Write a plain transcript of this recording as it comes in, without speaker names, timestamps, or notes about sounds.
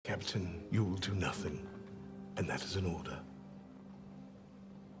Captain, you will do nothing. And that is an order.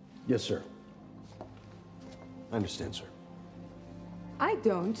 Yes, sir. I understand, sir. I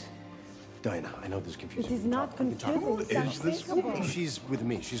don't. Diana, I know this is confusing. It is not confusing. Who is this woman? She's with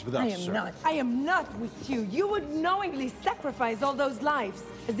me. She's with us, sir. I am not with you. You would knowingly sacrifice all those lives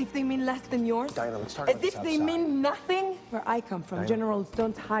as if they mean less than yours. Diana, let's talk as about this if they outside. mean nothing. Where I come from, Diana. generals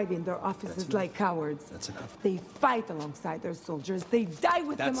don't hide in their offices like cowards. That's enough. They fight alongside their soldiers. They die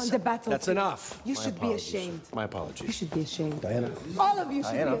with them on the battlefield. That's enough. You My should be apologies. ashamed. My apologies. You should be ashamed. Diana. All of you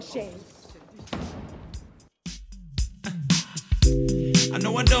should Diana. be ashamed. I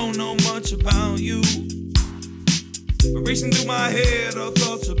know I don't know much about you, but racing through my head are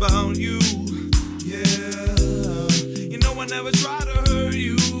thoughts about you. Yeah, you know I never try to hurt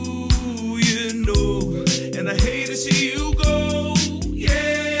you, you know, and I hate to see you go.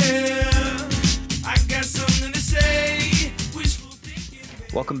 Yeah, I got something to say. Wishful thinking.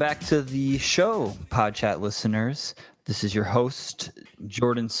 Welcome back to the show, Podchat listeners. This is your host,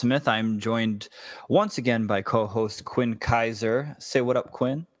 Jordan Smith. I'm joined once again by co-host Quinn Kaiser. Say what up,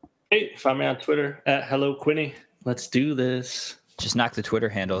 Quinn. Hey, find me on Twitter at Hello Quinny. Let's do this. Just knock the Twitter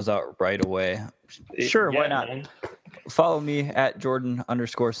handles out right away. Sure, Yeah, why not? man. Follow me at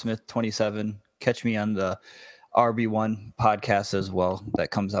Jordan_Smith27. Catch me on the RB1 podcast as well. That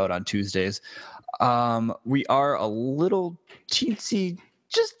comes out on Tuesdays. We are a little teensy,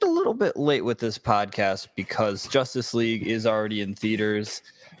 just a little bit late with this podcast because Justice League is already in theaters,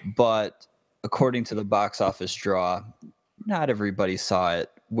 but according to the box office draw, not everybody saw it,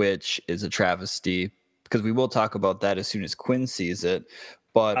 which is a travesty because we will talk about that as soon as Quinn sees it.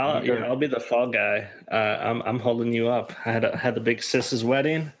 But I'll be the fall guy. I'm holding you up. I had the big sis's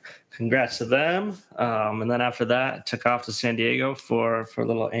wedding. Congrats to them. And then after that, took off to San Diego for a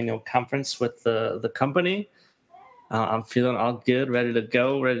little annual conference with the company. I'm feeling all good, ready to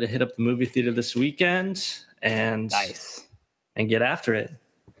go, ready to hit up the movie theater this weekend and get after it.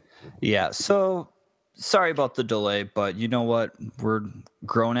 Yeah, so sorry about the delay, but you know what? We're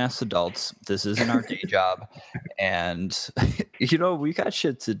grown-ass adults. This isn't our day job. And, we got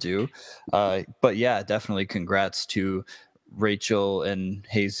shit to do. But yeah, definitely congrats to Rachel and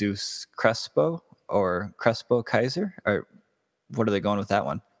Jesus Crespo or Crespo Kaiser. Or what are they going with that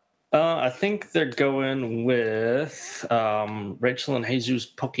one? I think they're going with Rachel and Jesus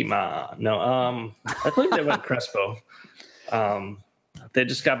Pokemon. No, I believe they went Crespo. They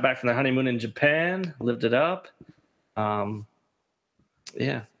just got back from their honeymoon in Japan, lived it up. Yeah,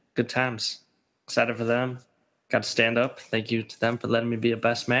 good times. Excited for them. Got to stand up. Thank you to them for letting me be a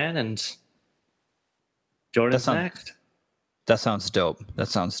best man. And Jordan's next. That sounds dope.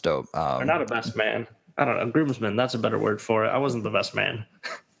 Or not a best man. I don't know. Groomsman. That's a better word for it. I wasn't the best man.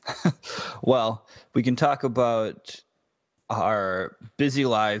 Well, we can talk about our busy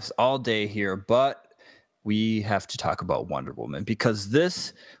lives all day here, but we have to talk about Wonder Woman because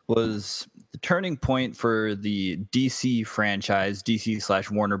this was the turning point for the DC franchise,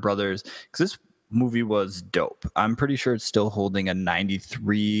 DC/Warner Brothers, because this movie was dope. I'm pretty sure it's still holding a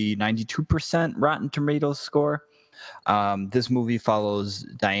 92% Rotten Tomatoes score. This movie follows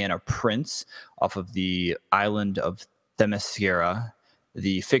Diana Prince off of the island of Themyscira,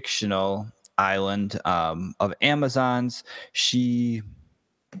 the fictional island of Amazons. She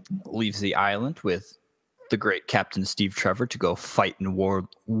leaves the island with the great Captain Steve Trevor to go fight in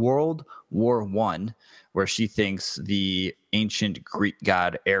World War I, where she thinks the ancient Greek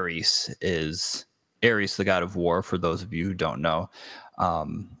god Ares, the god of war, for those of you who don't know,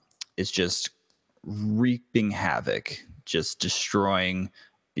 is just reaping havoc, just destroying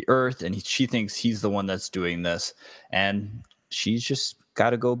the earth, and she thinks he's the one that's doing this, and she's just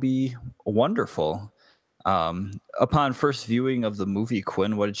got to go be wonderful. Upon first viewing of the movie,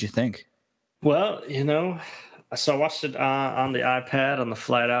 Quinn, what did you think? Well, so I watched it on the iPad on the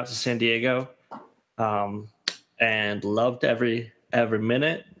flight out to San Diego, and loved every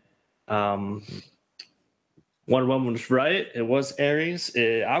minute. Wonder Woman was right. It was Ares.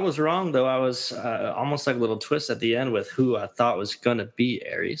 I was wrong, though. I was almost like a little twist at the end with who I thought was going to be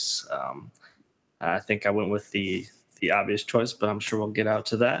Ares. I think I went with the obvious choice, but I'm sure we'll get out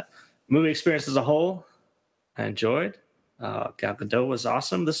to that. Movie experience as a whole, I enjoyed. Gal Gadot was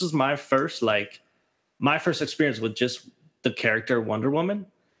awesome. This is my first experience with just the character Wonder Woman,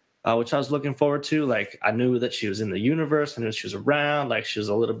 which I was looking forward to. Like, I knew that she was in the universe. I knew she was around. Like, she was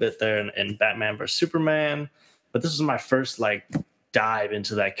a little bit there in Batman vs Superman. But this was my first dive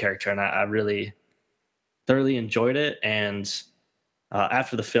into that character, and I really thoroughly enjoyed it. And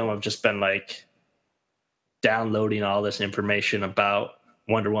after the film, I've just been downloading all this information about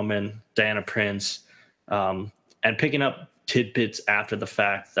Wonder Woman, Diana Prince, and picking up tidbits after the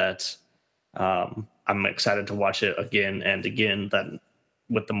fact that I'm excited to watch it again and again. That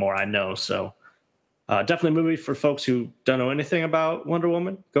with the more I know, so definitely a movie for folks who don't know anything about Wonder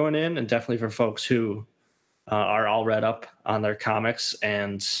Woman going in, and definitely for folks who are all read up on their comics,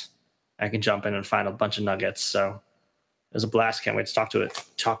 and I can jump in and find a bunch of nuggets. So it was a blast. Can't wait to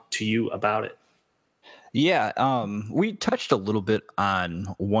talk to you about it. Yeah, we touched a little bit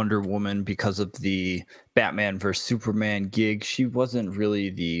on Wonder Woman because of the Batman versus Superman gig. She wasn't really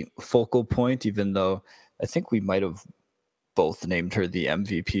the focal point, even though I think we might have both named her the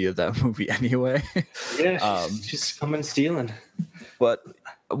MVP of that movie anyway. Yeah, she's coming stealing. But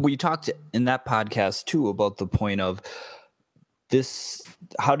we talked in that podcast too about the point of this.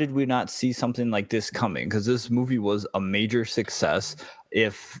 How did we not see something like this coming? Because this movie was a major success.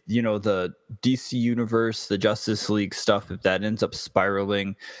 If, the DC universe, the Justice League stuff, if that ends up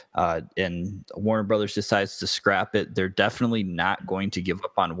spiraling and Warner Brothers decides to scrap it, they're definitely not going to give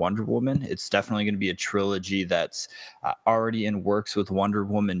up on Wonder Woman. It's definitely going to be a trilogy that's already in works with Wonder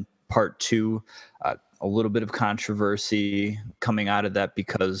Woman Part 2. A little bit of controversy coming out of that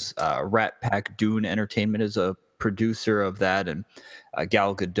because Rat Pack Dune Entertainment is a producer of that, and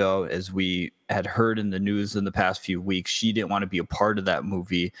Gal Gadot, as we had heard in the news in the past few weeks, she didn't want to be a part of that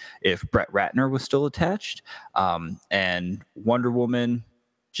movie if Brett Ratner was still attached. And Wonder Woman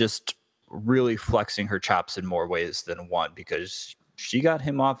just really flexing her chops in more ways than one, because she got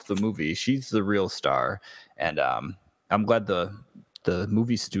him off the movie. She's the real star, and I'm glad the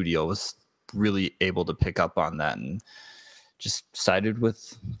movie studio was really able to pick up on that and just sided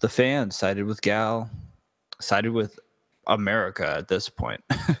with the fans, sided with Gal, sided with America at this point.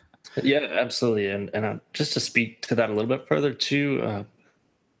 Yeah, absolutely. And just to speak to that a little bit further too,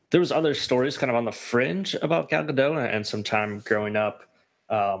 there was other stories kind of on the fringe about Gal Gadot and some time growing up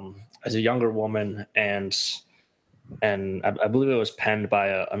as a younger woman, and I believe it was penned by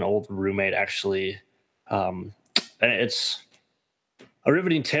an old roommate actually. And it's a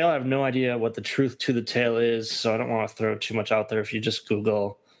riveting tale. I have no idea what the truth to the tale is, so I don't want to throw too much out there. If you just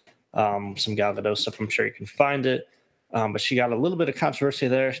Google some Gal Gadot stuff, I'm sure you can find it. But she got a little bit of controversy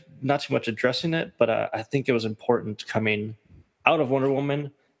there, not too much addressing it, but I think it was important coming out of Wonder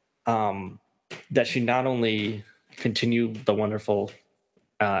Woman that she not only continued the wonderful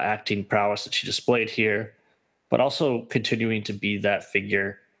acting prowess that she displayed here, but also continuing to be that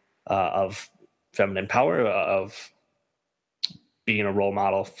figure of feminine power, of being a role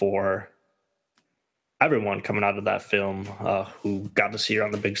model for everyone coming out of that film who got to see her on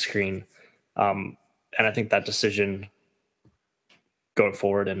the big screen. And I think that decision going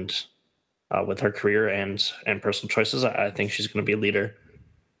forward and with her career and personal choices, I think she's going to be a leader.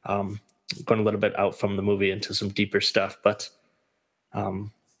 Going a little bit out from the movie into some deeper stuff, but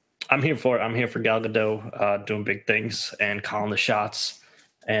I'm here for it. I'm here for Gal Gadot doing big things and calling the shots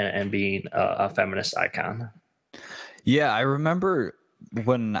and being a feminist icon. Yeah, I remember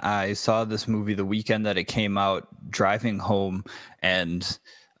when I saw this movie the weekend that it came out, driving home and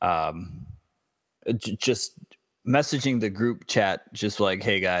just messaging the group chat, just like,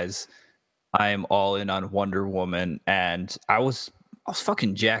 hey guys, I am all in on Wonder Woman. And I was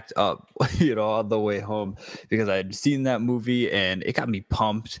fucking jacked up, on the way home, because I had seen that movie and it got me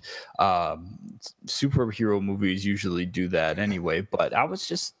pumped. Superhero movies usually do that anyway, but I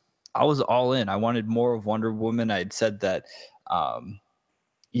was all in. I wanted more of Wonder Woman. I had said that,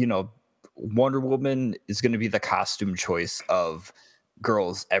 Wonder Woman is going to be the costume choice of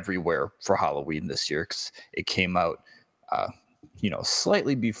girls everywhere for Halloween this year, because it came out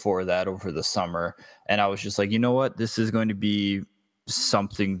slightly before that over the summer, and I was just like, you know what, this is going to be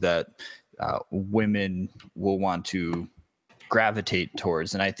something that women will want to gravitate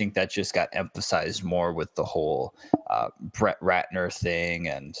towards, and I think that just got emphasized more with the whole Brett Ratner thing,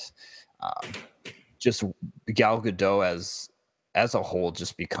 and just Gal Gadot as a whole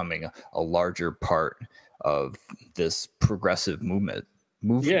just becoming a larger part of this progressive movement.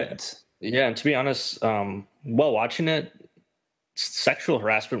 Yeah, and to be honest, while watching it, sexual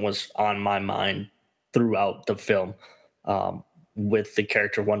harassment was on my mind throughout the film. With the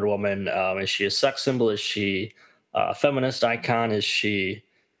character Wonder Woman, is she a sex symbol? Is she a feminist icon? Is she?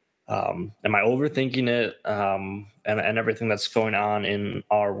 Am I overthinking it? And everything that's going on in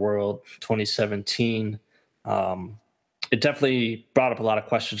our world, 2017. It definitely brought up a lot of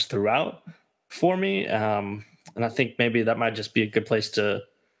questions throughout for me. And I think maybe that might just be a good place to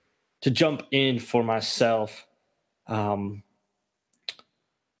jump in for myself. And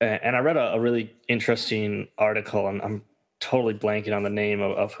I read a really interesting article, and I'm totally blanking on the name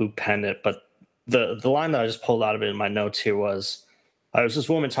of who penned it, but the line that I just pulled out of it in my notes here was this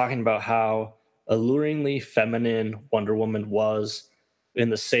woman talking about how alluringly feminine Wonder Woman was in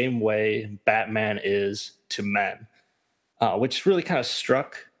the same way Batman is to men, which really kind of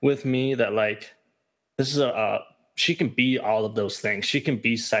struck with me that like this is she can be all of those things. She can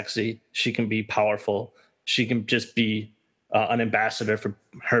be sexy. She can be powerful. She can just be an ambassador for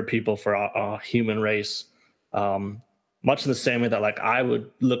her people, for a human race. Much in the same way that like I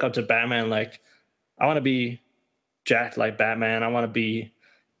would look up to Batman, like I want to be jacked like Batman. I want to be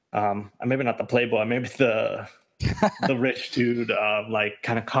maybe not the playboy, maybe the rich dude, like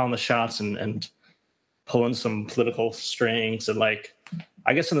kind of calling the shots and pulling some political strings. And like,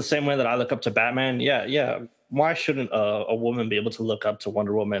 I guess in the same way that I look up to Batman, yeah. Why shouldn't a woman be able to look up to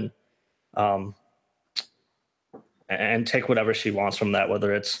Wonder Woman and take whatever she wants from that?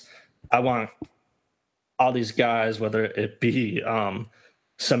 Whether it's, I want all these guys, whether it be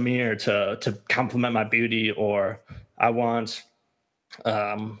Samir to compliment my beauty, or I want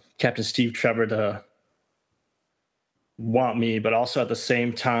Captain Steve Trevor to want me, but also at the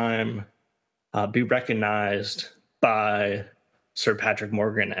same time be recognized by Sir Patrick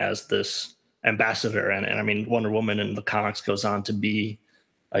Morgan as this ambassador. And I mean, Wonder Woman in the comics goes on to be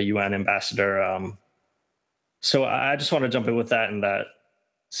a UN ambassador. So I just want to jump in with that, and that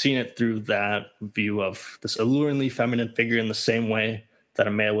seeing it through that view of this alluringly feminine figure in the same way that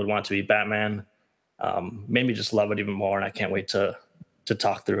a male would want to be Batman made me just love it even more. And I can't wait to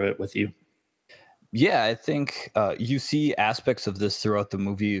talk through it with you. Yeah, I think you see aspects of this throughout the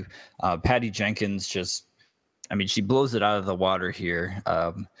movie. Patty Jenkins she blows it out of the water here.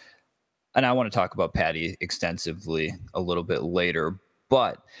 And I want to talk about Patty extensively a little bit later,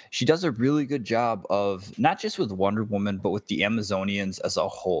 but she does a really good job of not just with Wonder Woman, but with the Amazonians as a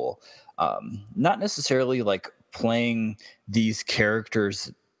whole. Not necessarily like playing these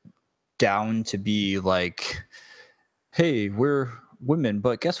characters down to be like, hey, we're women,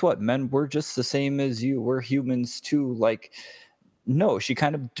 but guess what, men, we're just the same as you. We're humans too. Like, no, she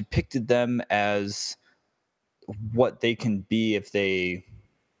kind of depicted them as what they can be if they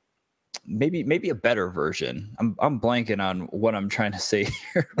maybe a better version. I'm blanking on what I'm trying to say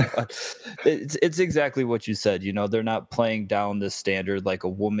here, but it's exactly what you said. You know, they're not playing down this standard like a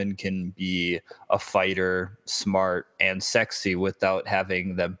woman can be a fighter, smart, and sexy without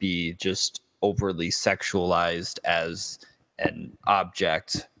having them be just overly sexualized as an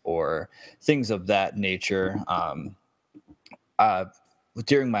object or things of that nature.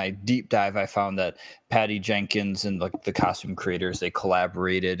 During my deep dive, I found that Patty Jenkins and like the costume creators, they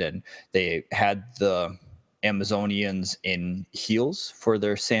collaborated and they had the Amazonians in heels for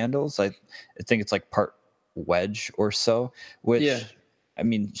their sandals. I think it's like part wedge or so, which I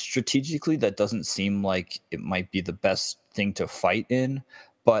mean, strategically, that doesn't seem like it might be the best thing to fight in.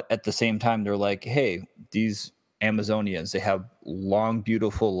 But at the same time, they're like, hey, these Amazonians, they have long,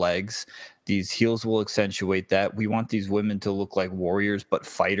 beautiful legs. These heels will accentuate that. We want these women to look like warriors, but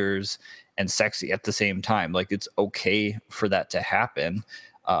fighters and sexy at the same time. Like, it's okay for that to happen.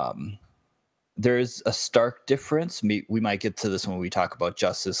 There is a stark difference. We might get to this when we talk about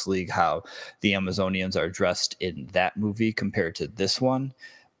Justice League, how the Amazonians are dressed in that movie compared to this one.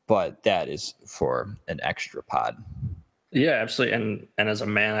 But that is for an extra pod. Yeah, absolutely. And as a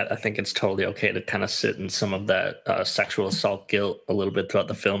man, I think it's totally okay to kind of sit in some of that sexual assault guilt a little bit throughout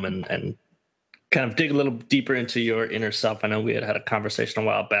the film and kind of dig a little deeper into your inner self. I know we had a conversation a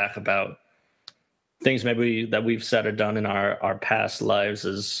while back about things maybe that we've said or done in our past lives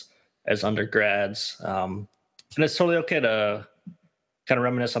as undergrads. And it's totally okay to kind of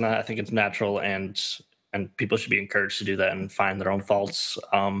reminisce on that. I think it's natural, and people should be encouraged to do that and find their own faults.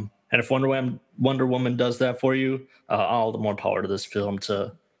 And if Wonder Woman does that for you, all the more power to this film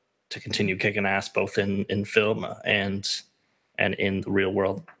to continue kicking ass both in film and in the real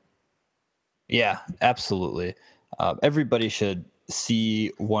world. Yeah, absolutely. Everybody should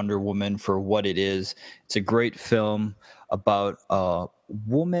see Wonder Woman for what it is. It's a great film about a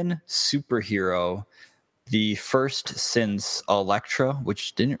woman superhero, the first since Elektra,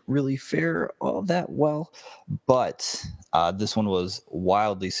 which didn't really fare all that well, but this one was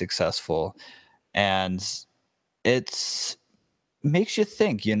wildly successful, and it makes you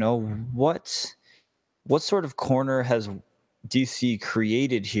think, you know, what sort of corner has DC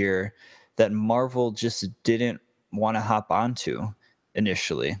created here that Marvel just didn't want to hop onto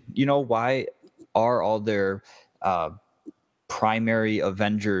initially? You know, why are all their primary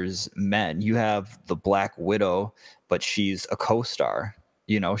Avengers men? You have the Black Widow, but she's a co-star.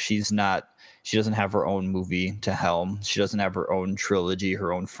 You know, she doesn't have her own movie to helm. She doesn't have her own trilogy,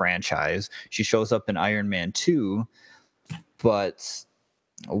 her own franchise. She shows up in Iron Man 2, but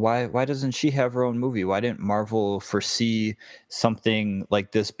why doesn't she have her own movie? Why didn't Marvel foresee something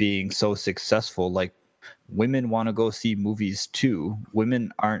like this being so successful? Like, women want to go see movies too.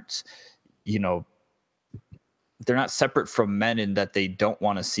 Women aren't, you know, they're not separate from men in that they don't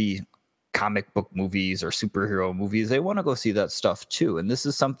want to see comic book movies or superhero movies. They want to go see that stuff too. And this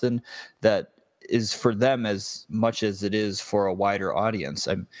is something that is for them as much as it is for a wider audience.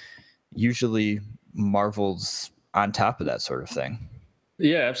 I'm usually Marvel's on top of that sort of thing.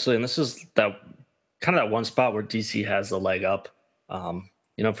 Yeah, absolutely. And this is that kind of that one spot where DC has the leg up.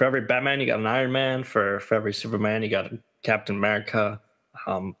 For every Batman, you got an Iron Man. For every Superman, you got a Captain America.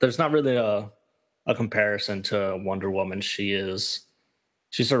 There's not really a comparison to Wonder Woman. She's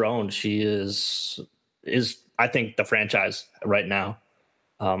her own. She is I think the franchise right now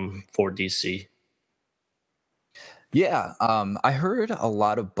for DC. Yeah, I heard a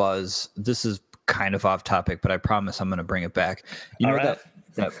lot of buzz. This is kind of off topic, but I promise I'm going to bring it back. You know, right.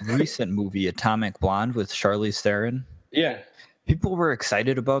 that recent movie Atomic Blonde with Charlize Theron? Yeah. People were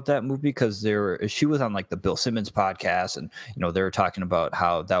excited about that movie because she was on like the Bill Simmons podcast, and they were talking about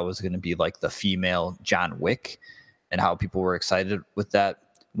how that was going to be like the female John Wick, and how people were excited with that.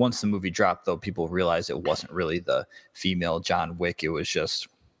 Once the movie dropped, though, people realized it wasn't really the female John Wick. It was just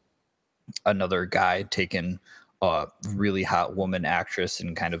another guy taking a really hot woman actress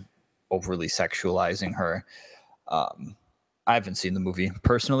and kind of overly sexualizing her. I haven't seen the movie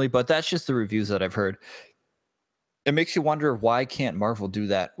personally, but that's just the reviews that I've heard. It makes you wonder, why can't Marvel do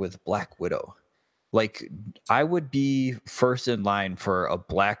that with Black Widow? Like, I would be first in line for a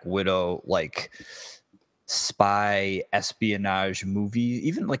Black Widow, like, spy espionage movie,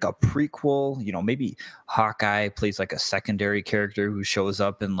 even like a prequel. Maybe Hawkeye plays like a secondary character who shows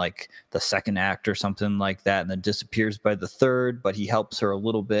up in like the second act or something like that, and then disappears by the third, but he helps her a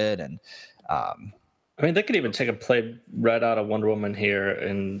little bit. And they could even take a play right out of Wonder Woman here,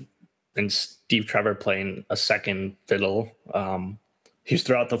 and Steve Trevor playing a second fiddle. He's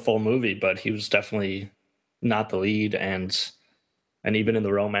throughout the full movie, but he was definitely not the lead, and even in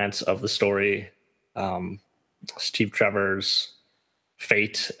the romance of the story, Steve Trevor's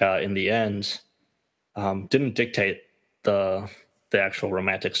fate in the end didn't dictate the actual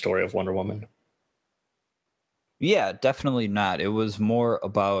romantic story of Wonder Woman. Yeah, definitely not. It was more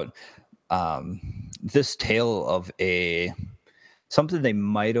about this tale of something they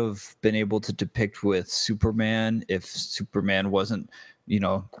might have been able to depict with Superman if Superman wasn't,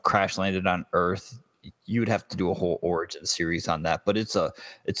 crash landed on Earth. You would have to do a whole origin series on that, but it's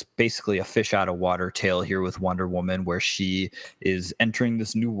basically a fish out of water tale here with Wonder Woman, where she is entering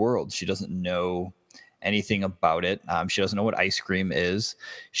this new world. She doesn't know anything about it. She doesn't know what ice cream is.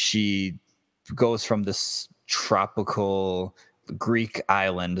 She goes from this tropical Greek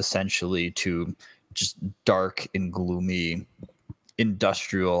island essentially to just dark and gloomy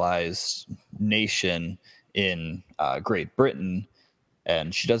industrialized nation in Great Britain,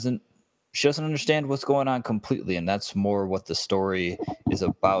 and she doesn't understand what's going on completely. And that's more what the story is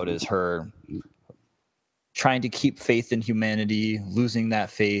about, is her trying to keep faith in humanity, losing that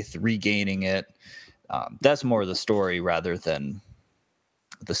faith, regaining it. That's more of the story rather than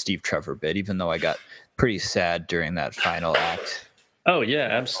the Steve Trevor bit, even though I got pretty sad during that final act. Oh yeah,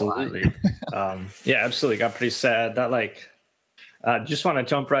 absolutely. Absolutely got pretty sad. That just want to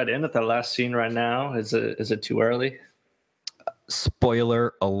jump right in at the last scene right now. Is it too early?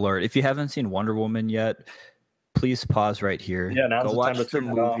 Spoiler alert. If you haven't seen Wonder Woman yet, please pause right here. Yeah, now's go the watch time to the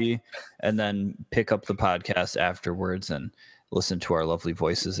movie and then pick up the podcast afterwards and listen to our lovely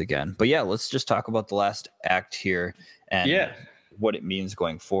voices again. But yeah, let's just talk about the last act here and what it means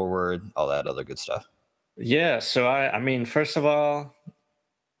going forward, all that other good stuff. Yeah, so I mean, first of all,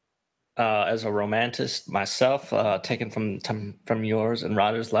 as a romantic myself, taken from yours and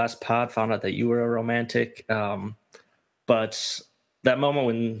Roger's last pod, found out that you were a romantic. But that moment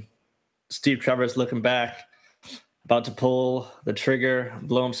when Steve Trevor's looking back, about to pull the trigger,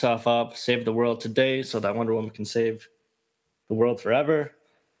 blow himself up, save the world today so that Wonder Woman can save the world forever.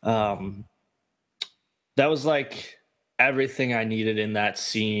 That was like everything I needed in that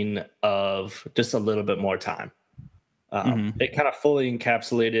scene of just a little bit more time. It kind of fully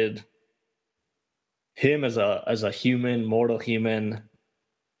encapsulated him as a human, mortal human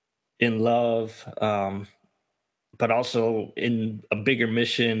in love, but also in a bigger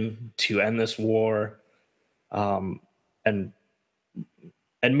mission to end this war, and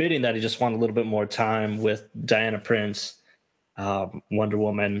admitting that he just wanted a little bit more time with Diana Prince, Wonder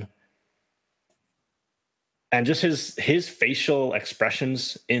Woman, and just his facial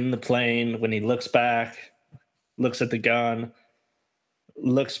expressions in the plane when he looks back, looks at the gun,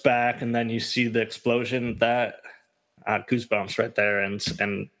 looks back, and then you see the explosion. That goosebumps right there,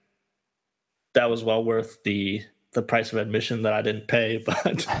 and that was well worth the price of admission that I didn't pay.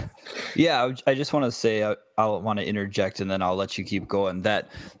 But Yeah, I just want to say I'll want to interject, and then I'll let you keep going. That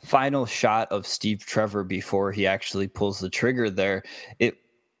final shot of Steve Trevor before he actually pulls the trigger there, it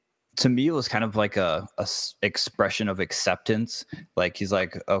to me it was kind of like a expression of acceptance. Like he's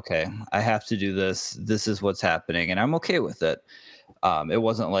like, okay, I have to do this. This is what's happening, and I'm okay with it. It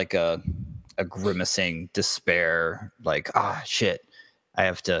wasn't like a grimacing despair, like, shit, I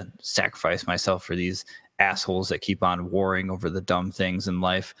have to sacrifice myself for these assholes that keep on warring over the dumb things in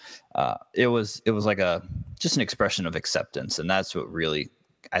life. It was like just an expression of acceptance, and that's what really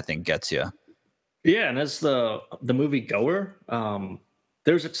I think gets you. yeah, and as the movie goer,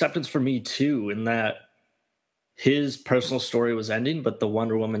 there's acceptance for me too, in that his personal story was ending, but the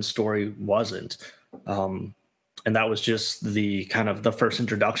Wonder Woman story wasn't. And that was just the kind of the first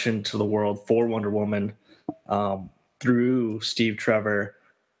introduction to the world for Wonder Woman, through Steve Trevor,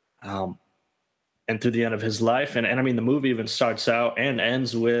 and through the end of his life. And I mean, the movie even starts out and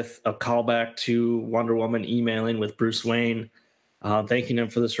ends with a callback to Wonder Woman emailing with Bruce Wayne, thanking him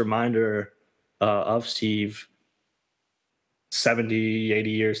for this reminder of Steve 70, 80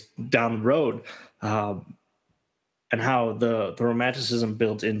 years down the road, and how the romanticism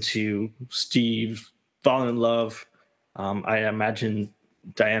built into Steve falling in love. I imagine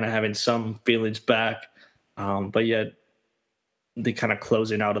Diana having some feelings back, but yet the kind of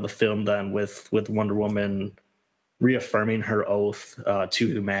closing out of the film then with Wonder Woman reaffirming her oath to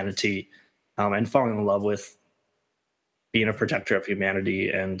humanity, and falling in love with being a protector of humanity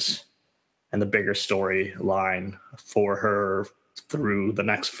and the bigger storyline for her through the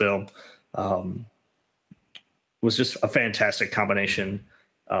next film, was just a fantastic combination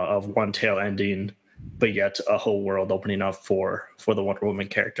of one tale ending, but yet a whole world opening up for the Wonder Woman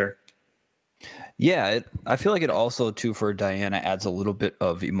character. Yeah, I feel like it also, too, for Diana adds a little bit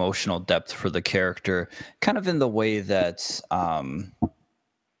of emotional depth for the character, kind of in the way that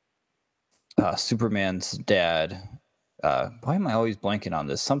Superman's dad, why am I always blanking on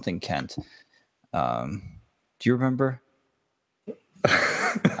this? Something Kent. Do you remember?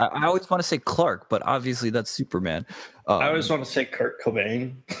 I always want to say Clark, but obviously that's Superman. I always want to say Kurt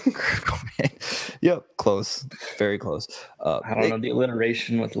Cobain. Kurt Cobain. Yep, close. Very close. I don't know. The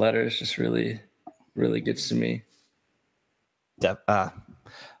alliteration with letters just really gets to me.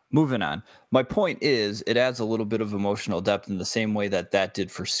 Moving on. My point is, it adds a little bit of emotional depth in the same way that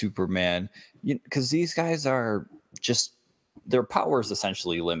did for Superman. Because these guys are just, their power is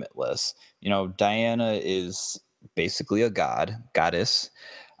essentially limitless. Diana is basically a goddess.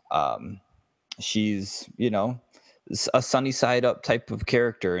 She's, a sunny side up type of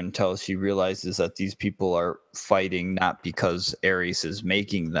character until she realizes that these people are fighting not because Ares is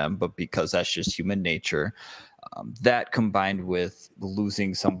making them, but because that's just human nature. That combined with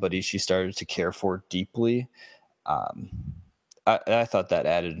losing somebody she started to care for deeply, I thought that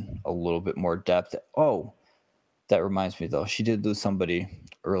added a little bit more depth. Oh, that reminds me though, she did lose somebody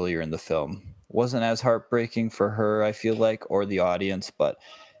earlier in the film. Wasn't as heartbreaking for her, I feel like, or the audience, but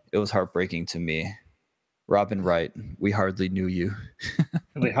it was heartbreaking to me. Robin Wright, we hardly knew you.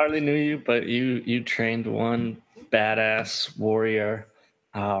 We hardly knew you, but you trained one badass warrior.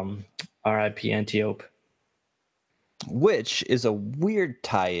 R.I.P. Antiope. Which is a weird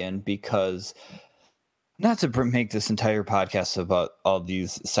tie-in because, not to make this entire podcast about all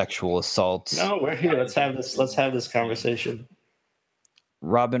these sexual assaults. No, we're here. Let's have this conversation.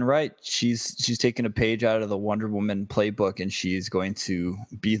 Robin Wright, she's taken a page out of the Wonder Woman playbook, and she's going to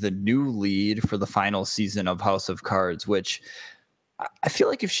be the new lead for the final season of House of Cards, which I feel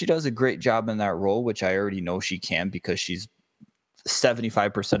like if she does a great job in that role, which I already know she can because she's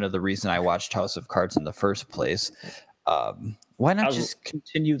 75% of the reason I watched House of Cards in the first place, why not just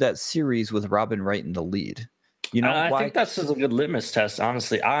continue that series with Robin Wright in the lead? I think that's just a good litmus test,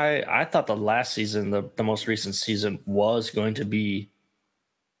 honestly. I thought the last season, the most recent season, was going to be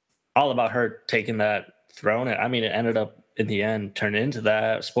all about her taking that throne. I mean, it ended up in the end turned into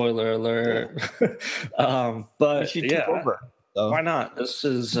that. Spoiler alert. But she took over. So. Why not? This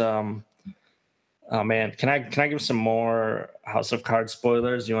is oh man, can I give some more House of Cards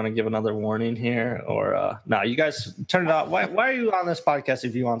spoilers? You want to give another warning here, or no? You guys turn it off. Why are you on this podcast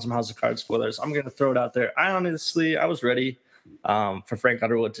if you want some House of Cards spoilers? I'm gonna throw it out there. I was ready for Frank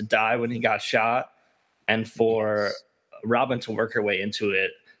Underwood to die when he got shot, and for Robin to work her way into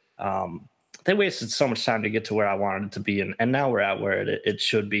it. They wasted so much time to get to where I wanted it to be, and now we're at where it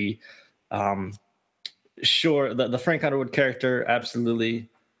should be. Sure, the Frank Underwood character absolutely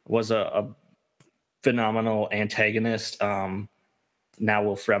was a phenomenal antagonist. now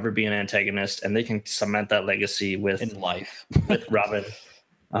will forever be an antagonist, and they can cement that legacy with In life. with Robin.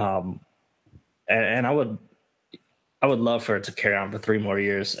 And I would love for it to carry on for 3 more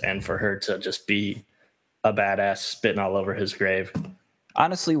years, and for her to just be a badass spitting all over his grave.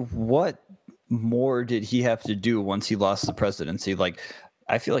 Honestly, what more did he have to do once he lost the presidency? Like,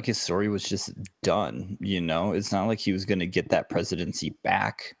 I feel like his story was just done. It's not like he was going to get that presidency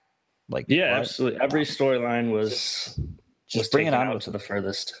back. Like, Yeah, what? absolutely. Every storyline was bring it taken on out with to the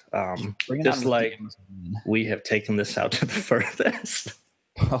furthest. bring it Just on with like the- we have taken this out to the furthest.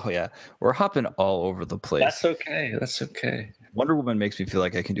 Oh yeah, we're hopping all over the place. That's okay. That's okay. Wonder Woman makes me feel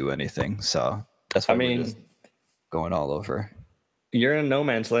like I can do anything, so that's why I we're just mean, going all over. you're in no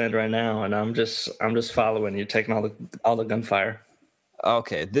man's land right now, and I'm just following you, taking all the gunfire.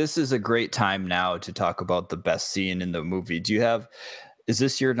 Okay, this is a great time now to talk about the best scene in the movie. Is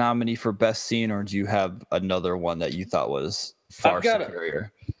this your nominee for best scene, or do you have another one that you thought was far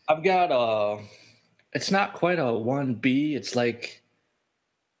superior? I've got it's not quite a 1B. It's like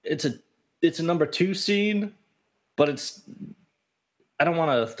it's a number 2 scene, but I don't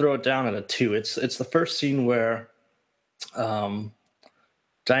want to throw it down at a 2. It's the first scene where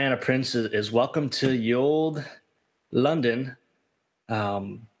Diana Prince is welcome to ye old London.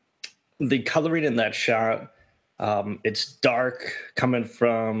 The coloring in that shot, it's dark, coming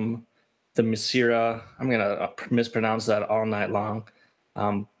from the Masira. I'm gonna mispronounce that all night long.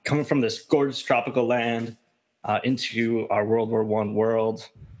 Coming from this gorgeous tropical land into our World War I world.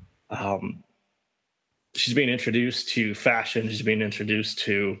 She's being introduced to fashion. She's being introduced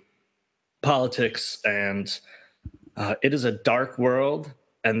to politics, and it is a dark world.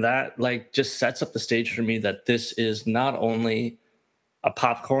 And that just sets up the stage for me that this is not only a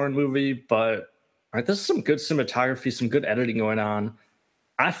popcorn movie, but this is some good cinematography, some good editing going on.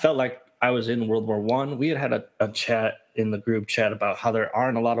 I felt like I was in World War I. We had a chat in the group chat about how there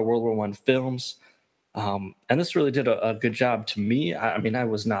aren't a lot of World War I films. And this really did a good job to me. I mean, I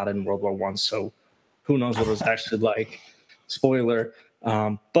was not in World War I, so who knows what it was actually like. Spoiler.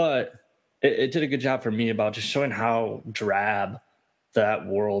 But it did a good job for me about just showing how drab that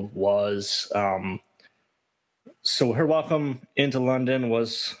world was. So her welcome into London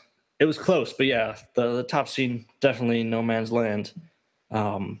was close, but yeah, the top scene, definitely no man's land.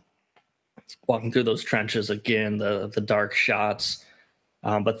 Walking through those trenches again, the dark shots,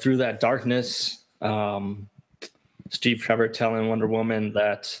 but through that darkness, Steve Trevor telling Wonder Woman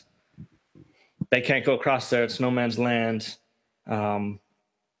that they can't go across there. It's no man's land.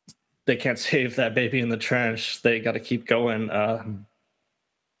 They can't save that baby in the trench. They got to keep going.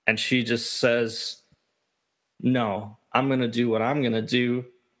 And she just says, no, I'm going to do what I'm going to do.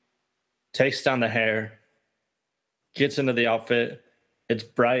 Takes down the hair, gets into the outfit. It's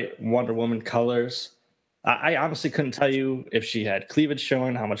bright Wonder Woman colors. I honestly couldn't tell you if she had cleavage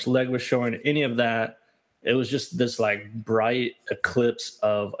showing, how much leg was showing, any of that. It was just this bright eclipse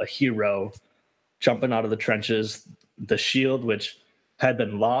of a hero jumping out of the trenches. The shield, which had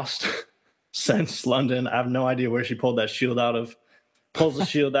been lost since London. I have no idea where she pulled that shield out of. Pulls the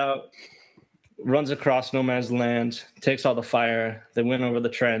shield out, runs across no man's land, takes all the fire. They went over the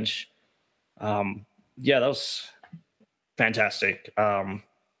trench. Yeah, that was fantastic.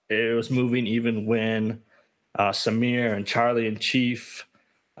 It was moving even when Samir and Charlie and Chief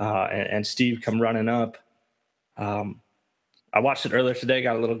and Steve come running up. I watched it earlier today,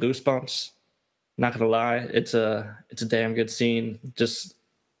 got a little goosebumps. Not gonna lie, it's a damn good scene. Just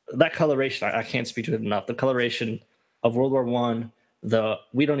that coloration, I can't speak to it enough. The coloration of World War I.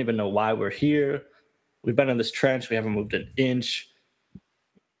 We don't even know why we're here. We've been in this trench. We haven't moved an inch.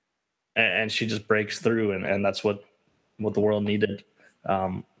 And she just breaks through, and that's what the world needed.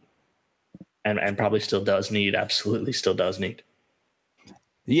 And probably still does need, absolutely still does need.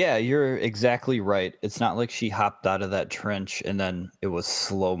 Yeah, you're exactly right. It's not like she hopped out of that trench and then it was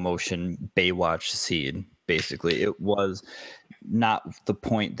slow motion Baywatch scene. Basically, it was not the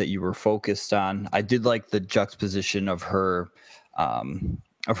point that you were focused on. I did like the juxtaposition of her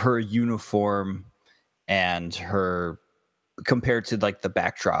uniform and her compared to the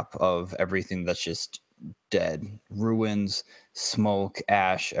backdrop of everything that's just dead, ruins, smoke,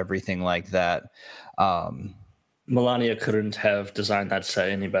 ash, everything like that. Melania couldn't have designed that set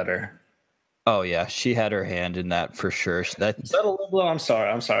any better. Oh yeah, she had her hand in that for sure. Is that a little blow? I'm sorry.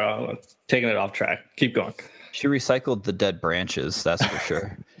 I'm taking it off track. Keep going. She recycled the dead branches, that's for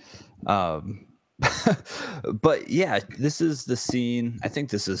sure. But yeah, this is the scene. I think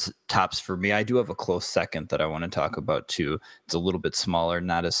this is tops for me. I do have a close second that I want to talk about too. It's a little bit smaller,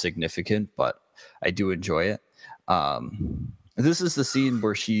 not as significant, but I do enjoy it. This is the scene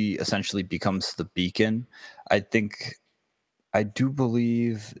where she essentially becomes the beacon. I think I do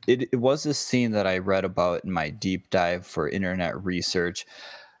believe it was a scene that I read about in my deep dive for internet research.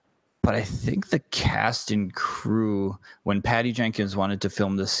 But I think the cast and crew, when Patty Jenkins wanted to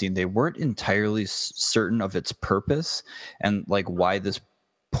film this scene, they weren't entirely certain of its purpose and like why this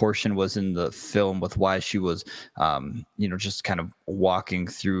portion was in the film with why she was, just kind of walking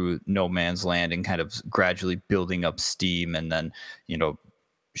through no man's land and kind of gradually building up steam and then,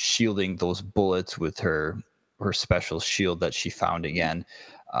 shielding those bullets with her special shield that she found again.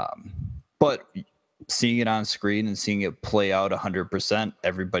 Um, but seeing it on screen and seeing it play out 100%,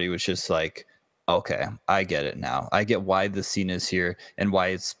 everybody was just like, okay, I get it now. I get why the scene is here and why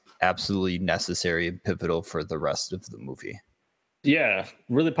it's absolutely necessary and pivotal for the rest of the movie. Yeah,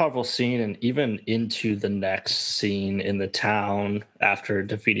 really powerful scene, and even into the next scene in the town after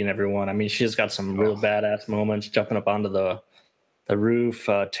defeating everyone. I mean, she's got some real badass moments, jumping up onto the roof,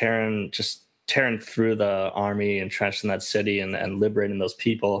 tearing through the army entrenched in that city and liberating those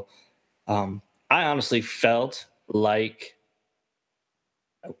people. I honestly felt like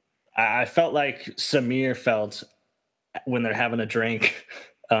Samir felt when they're having a drink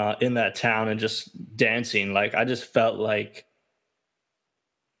in that town and just dancing. Like I just felt like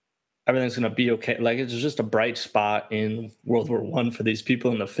everything's gonna be okay. Like it's just a bright spot in World War One for these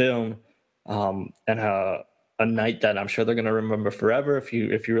people in the film, and a night that I'm sure they're gonna remember forever if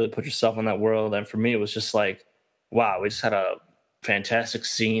you really put yourself in that world. And for me, it was just like, wow, we just had a fantastic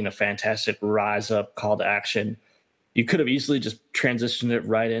scene, a fantastic rise up call to action. You could have easily just transitioned it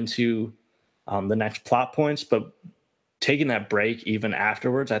right into the next plot points, but taking that break even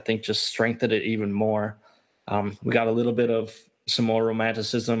afterwards, I think just strengthened it even more. We got a little bit of some more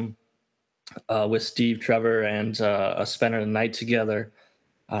romanticism with Steve Trevor and spending the night together.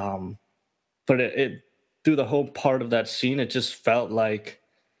 But it through the whole part of that scene, it just felt like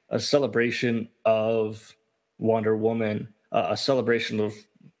a celebration of Wonder Woman, a celebration of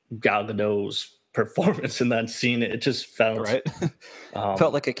Gal Gadot's performance in that scene. It just felt right.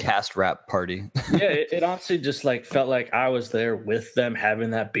 Felt like a cast rap party. Yeah, it honestly just like felt like I was there with them having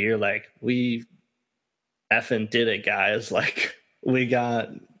that beer. Like we effing did it, guys. Like we got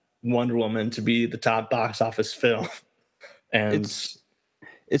Wonder Woman to be the top box office film. And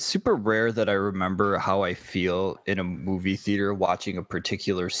it's super rare that I remember how I feel in a movie theater watching a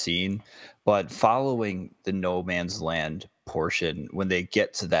particular scene, but following the No Man's Land portion, when they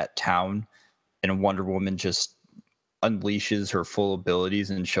get to that town and Wonder Woman just unleashes her full abilities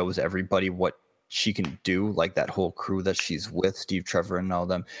and shows everybody what she can do, like that whole crew that she's with, Steve Trevor and all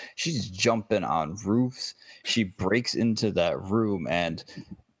them, she's jumping on roofs. She breaks into that room, and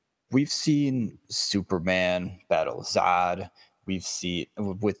we've seen Superman battle Zod. We've seen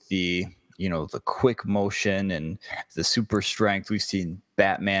with the the quick motion and the super strength. We've seen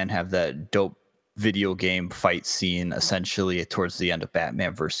Batman have that dope video game fight scene essentially towards the end of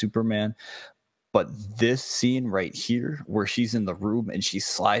Batman vs Superman. But this scene right here, where she's in the room and she's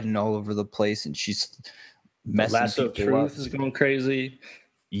sliding all over the place and she's messing Lasso of Truth is going crazy.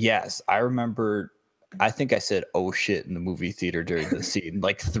 Yes, I remember. I think I said "oh shit" in the movie theater during the scene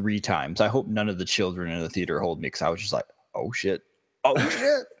like 3 times. I hope none of the children in the theater hold me because I was just like, "Oh shit, oh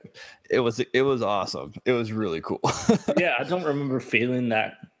shit!" It was awesome. It was really cool. Yeah, I don't remember feeling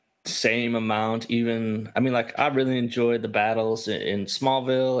that same amount. Even I mean, like I really enjoyed the battles in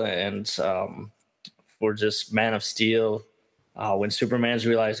Smallville and for just Man of Steel when Superman's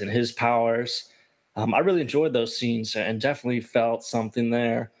realizing his powers. I really enjoyed those scenes and definitely felt something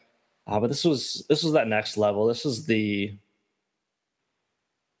there. But this was that next level. This is the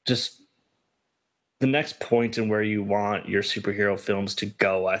next point in where you want your superhero films to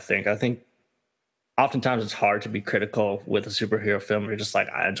go. I think oftentimes it's hard to be critical with a superhero film. You're just like,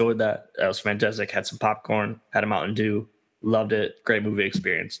 I enjoyed that. That was fantastic. Had some popcorn, had a Mountain Dew, loved it. Great movie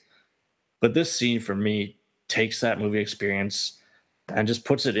experience. But this scene for me takes that movie experience and just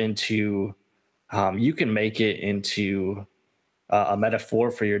puts it into, you can make it into a metaphor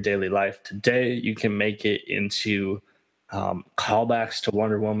for your daily life today. You can make it into callbacks to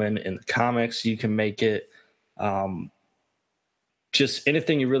Wonder Woman in the comics. You can make it just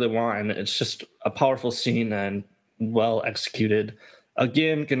anything you really want. And it's just a powerful scene and well executed.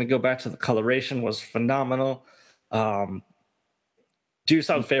 Again, going to go back to the coloration was phenomenal. Do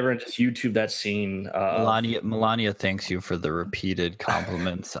yourself a favor and just YouTube that scene. Melania thanks you for the repeated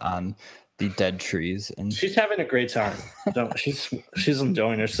compliments on the dead trees, and she's having a great time. She's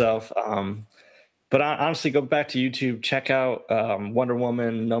enjoying herself. But honestly, go back to YouTube, check out Wonder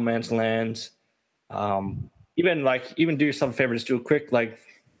Woman, No Man's Land. Even do yourself a favor, just do a quick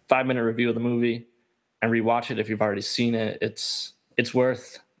 5-minute review of the movie and rewatch it if you've already seen it. It's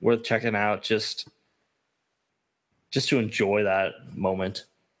worth checking out. Just just to enjoy that moment.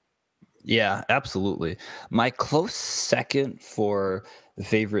 Yeah, absolutely. My close second for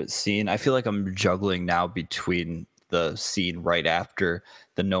favorite scene, I feel like I'm juggling now between the scene right after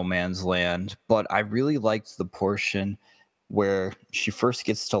the No Man's Land, but I really liked the portion where she first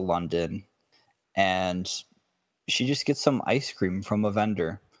gets to London and she just gets some ice cream from a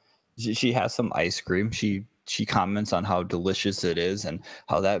vendor. She has some ice cream. She comments on how delicious it is and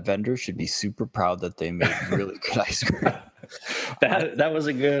how that vendor should be super proud that they made really good ice cream. That was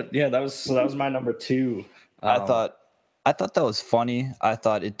a good, yeah. That was my number two. I thought I thought that was funny. I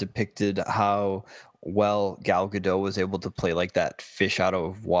thought it depicted how well Gal Gadot was able to play like that fish out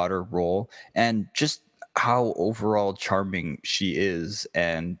of water role and just how overall charming she is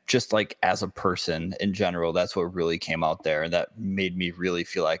and just like as a person in general, that's what really came out there and that made me really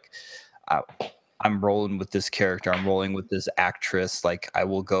feel like I, I'm rolling with this character. I'm rolling with this actress. Like I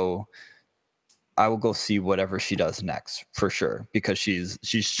will go see whatever she does next for sure because she's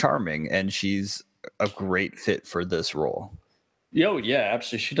charming and she's a great fit for this role. Yo, yeah,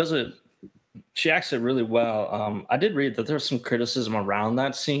 absolutely. She does it. She acts it really well. I did read that there's some criticism around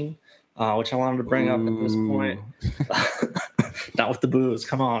that scene, which I wanted to bring up at this point. Not with the booze.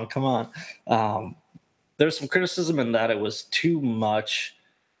 Come on, come on. There's some criticism in that it was too much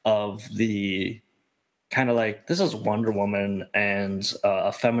of the kind of like this is Wonder Woman and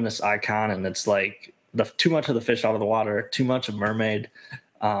a feminist icon, and it's like the too much of the fish out of the water, too much of mermaid.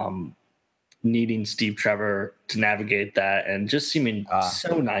 Needing Steve Trevor to navigate that and just seeming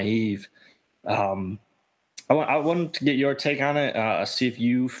so naive. I wanted to get your take on it, see if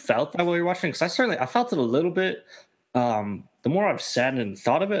you felt that while you're watching, because I felt it a little bit. The more I've sat and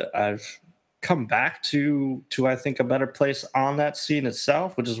thought of it, I've come back to I think a better place on that scene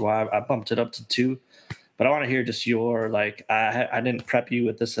itself, which is why I bumped it up to 2. But I want to hear just your like. I didn't prep you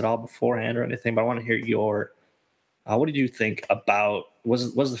with this at all beforehand or anything, but I want to hear your. What did you think about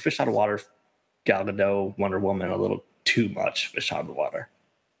was the fish out of water? Gal Gadot, Wonder Woman, a little too much fish out of the water.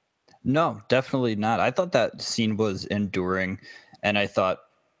 No, definitely not. I thought that scene was enduring, and I thought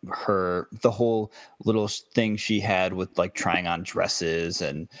the whole little thing she had with like trying on dresses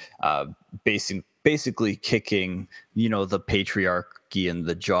and basically kicking, the patriarchy in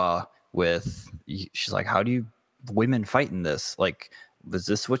the jaw with, she's like, how do you women fight in this? Like, is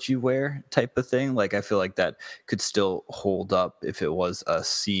this what you wear type of thing? Like, I feel like that could still hold up if it was a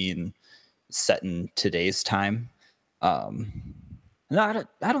scene set in today's time. No,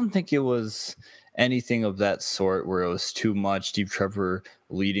 I don't think it was anything of that sort where it was too much Steve Trevor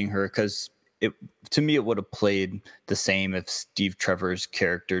leading her, because to me it would have played the same if Steve Trevor's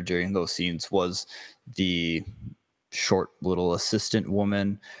character during those scenes was the short little assistant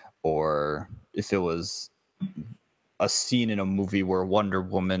woman, or if it was a scene in a movie where Wonder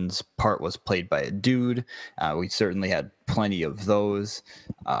Woman's part was played by a dude. We certainly had plenty of those.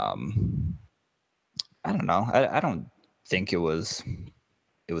 I don't know. I don't think it was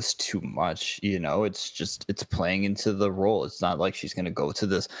too much. It's playing into the role. It's not like she's going to go to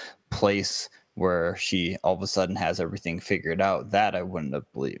this place where she all of a sudden has everything figured out. That I wouldn't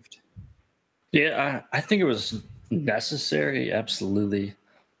have believed. Yeah, I think it was necessary. Absolutely.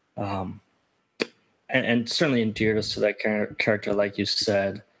 And certainly endeared us to that character, like you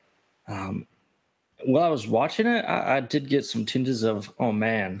said. While I was watching it, I did get some tinges of, oh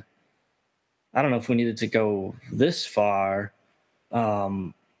man, I don't know if we needed to go this far.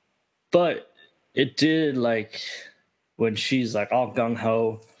 But it did, like, when she's like all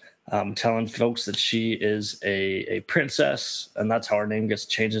gung-ho, telling folks that she is a princess, and that's how her name gets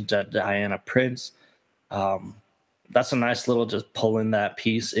changed into Diana Prince. That's a nice little just pulling that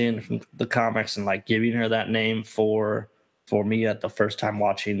piece in from the comics and like giving her that name for me at the first time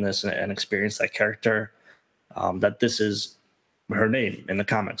watching this and experience that character, that this is her name in the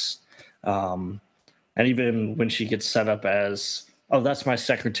comics. And even when she gets set up as, oh, that's my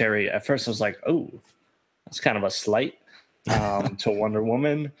secretary, at first I was like, oh, that's kind of a slight to Wonder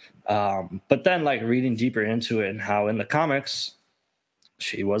Woman. But then like reading deeper into it and how in the comics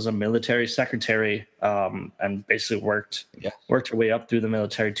she was a military secretary, and basically worked her way up through the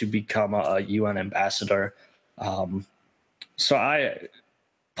military to become a UN ambassador. So I,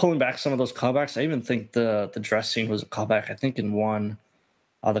 pulling back some of those callbacks, I even think the dress scene was a callback. I think in one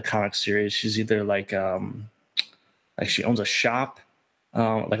of the comic series, she's either like she owns a shop,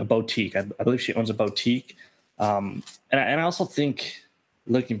 like a boutique. I believe she owns a boutique. And I also think,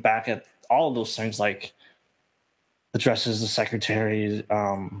 looking back at all of those things, like the dresses, the secretary,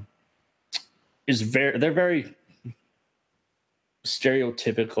 they're very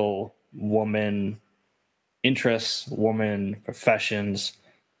stereotypical woman interests, woman professions.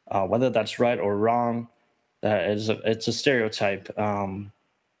 Whether that's right or wrong, It's a stereotype. And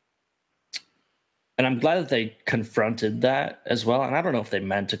I'm glad that they confronted that as well. And I don't know if they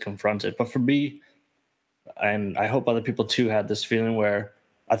meant to confront it, but for me, and I hope other people too had this feeling where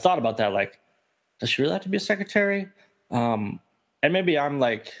I thought about that, like, does she really have to be a secretary? And maybe I'm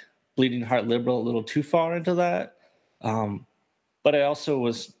like bleeding heart liberal a little too far into that. But it also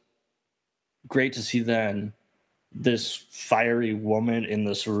was great to see then this fiery woman in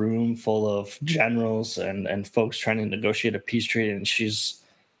this room full of generals and folks trying to negotiate a peace treaty, and she's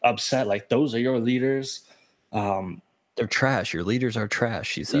upset. Like, those are your leaders. They're trash. Your leaders are trash,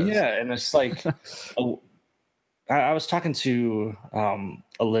 she says. Yeah, and it's like, I was talking to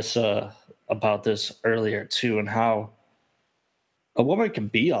Alyssa about this earlier too, and how a woman can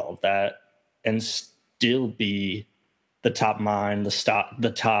be all of that and still be the top mind,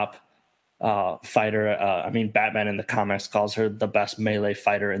 the top fighter. I mean, Batman in the comics calls her the best melee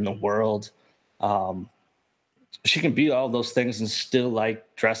fighter in the world. She can be all those things and still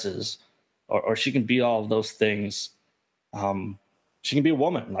like dresses, or she can be all of those things. She can be a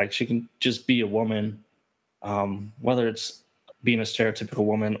woman. Like, she can just be a woman, whether it's being a stereotypical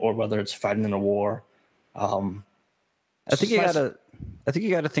woman or whether it's fighting in a war. I think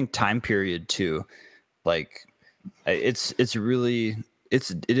you gotta think time period too. Like, it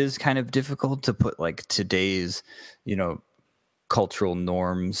is kind of difficult to put like today's, cultural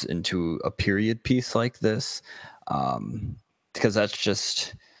norms into a period piece like this, because that's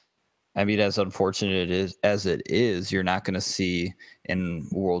just, I mean, as unfortunate as it is, you're not going to see in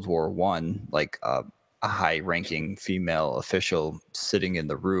World War One like a high-ranking female official sitting in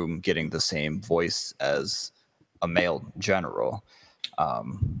the room getting the same voice as a male general.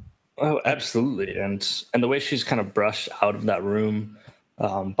 Oh, absolutely, and the way she's kind of brushed out of that room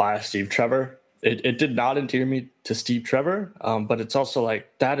by Steve Trevor, it did not endear me to Steve Trevor, but it's also like,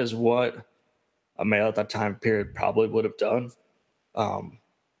 that is what a male at that time period probably would have done, and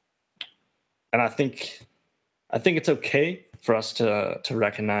I think it's okay for us to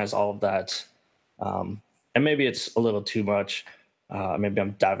recognize all of that, and maybe it's a little too much. Maybe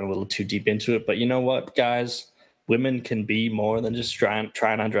I'm diving a little too deep into it, but you know what, guys? Women can be more than just trying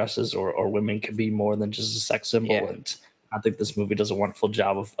on dresses, or women can be more than just a sex symbol. Yeah. And I think this movie does a wonderful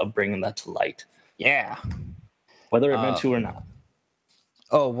job of bringing that to light. Yeah. Whether it meant to or not.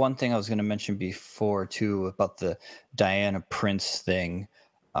 Oh, one thing I was going to mention before, too, about the Diana Prince thing.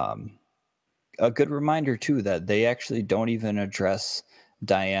 A good reminder, too, that they actually don't even address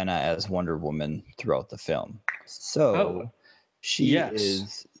Diana as Wonder Woman throughout the film. So she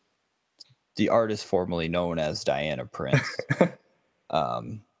is the artist formerly known as Diana Prince.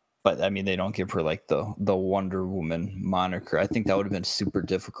 But I mean, they don't give her like the Wonder Woman moniker. I think that would have been super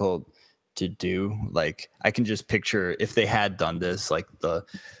difficult to do. Like, I can just picture if they had done this, like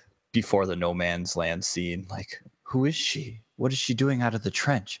before the No Man's Land scene, like, who is she? What is she doing out of the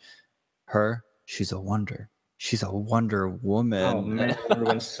trench? She's a wonder. She's a Wonder Woman. Oh man, that would have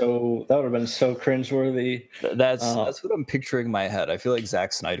been so cringeworthy. That's what I'm picturing in my head. I feel like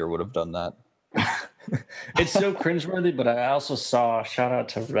Zack Snyder would have done that. It's so cringeworthy, but I also saw, shout out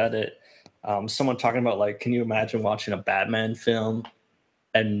to Reddit, someone talking about, like, can you imagine watching a Batman film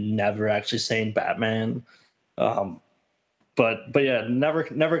and never actually saying Batman? But yeah,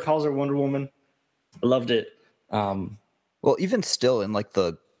 never calls her Wonder Woman. I loved it. Well, even still in like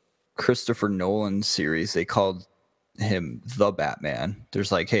the Christopher Nolan series, they called him the Batman.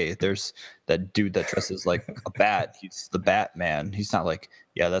 There's like, hey, there's that dude that dresses like a bat. He's the Batman. He's not like,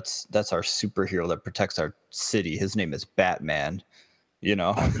 yeah, that's our superhero that protects our city. His name is Batman.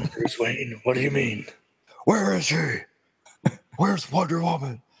 Bruce Wayne. What do you mean? Where is she? Where's Wonder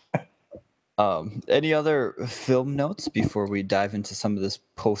Woman? Any other film notes before we dive into some of this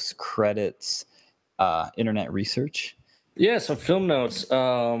post-credits internet research? Yeah, so film notes.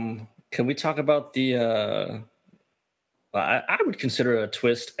 Can we talk about the I would consider a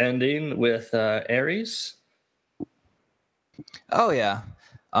twist ending with Ares? Oh yeah.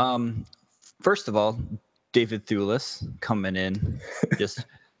 First of all, David Thewlis coming in, just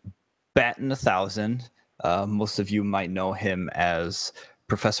batting 1,000. Most of you might know him as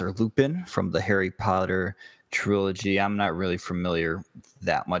Professor Lupin from the Harry Potter trilogy. I'm not really familiar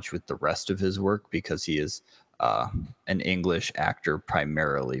that much with the rest of his work because he is an English actor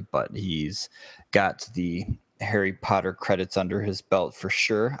primarily, but he's got the Harry Potter credits under his belt for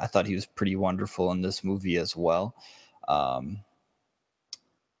sure. I thought he was pretty wonderful in this movie as well. Are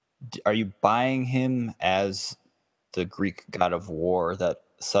you buying him as the Greek god of war that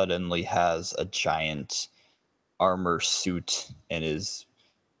suddenly has a giant armor suit and is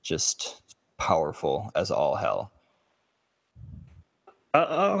just powerful as all hell?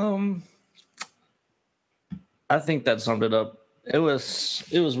 I think that summed it up. It was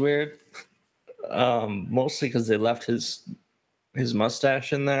weird, mostly because they left his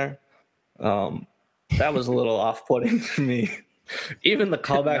mustache in there. That was a little off-putting to me. Even the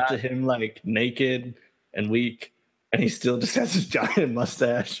callback to him like naked and weak, and he still just has his giant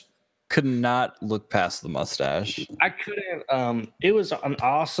mustache. Could not look past the mustache. I couldn't. It was an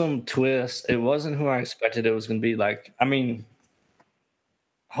awesome twist. It wasn't who I expected it was going to be. Like, I mean,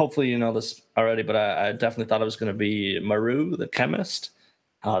 hopefully you know this already, but I definitely thought it was going to be Maru, the chemist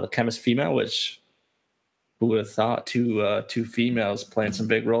female, which who would have thought two females playing some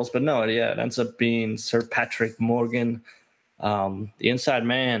big roles? But no, yeah, it ends up being Sir Patrick Morgan, the Inside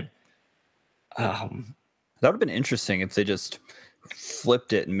Man. That would have been interesting if they just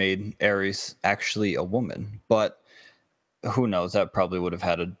flipped it and made Ares actually a woman. But who knows? That probably would have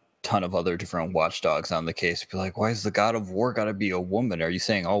had a ton of other different watchdogs on the case. Be like, why is the god of war got to be a woman? Are you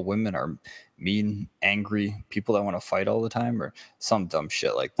saying all women are mean, angry people that want to fight all the time, or some dumb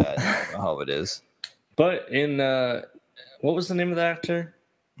shit like that? I don't know how it is. But in what was the name of the actor?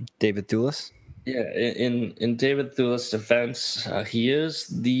 David Thewlis. Yeah, in David Thewlis' defense, he is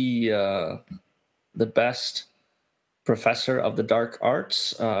the best professor of the dark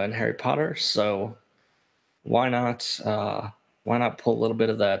arts in Harry Potter. So why not pull a little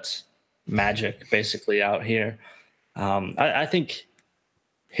bit of that magic basically out here? I think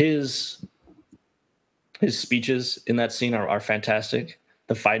his speeches in that scene are fantastic.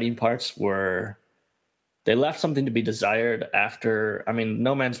 The fighting parts they left something to be desired after. I mean,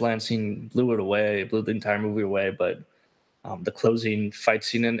 No Man's Land scene blew the entire movie away, but the closing fight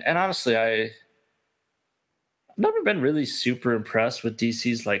scene, and honestly, I've never been really super impressed with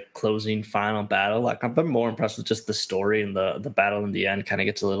DC's like closing final battle. Like, I've been more impressed with just the story, and the battle in the end kind of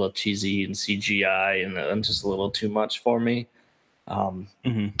gets a little cheesy and CGI and just a little too much for me. And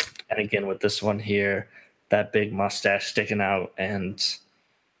again, with this one here, that big mustache sticking out and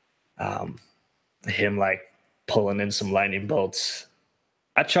him like pulling in some lightning bolts,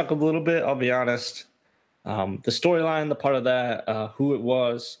 I chuckled a little bit, I'll be honest. The storyline, the part of that, who it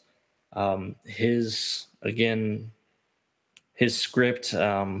was, his script,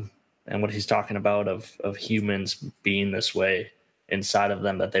 and what he's talking about of humans being this way inside of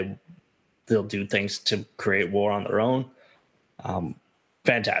them, that they'll do things to create war on their own.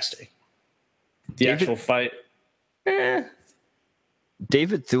 Fantastic. Actual fight,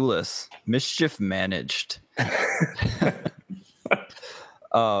 David Thewlis, mischief managed.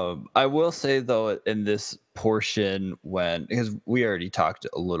 I will say though, in this portion, because we already talked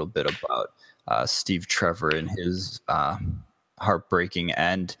a little bit about Steve Trevor and his heartbreaking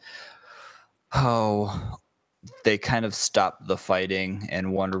end, how they kind of stopped the fighting,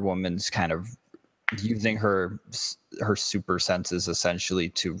 and Wonder Woman's kind of using her super senses essentially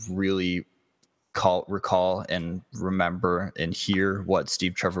to really recall and remember and hear what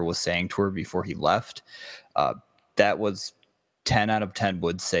Steve Trevor was saying to her before he left. That was 10 out of 10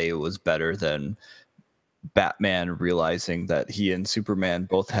 would say it was better than Batman realizing that he and Superman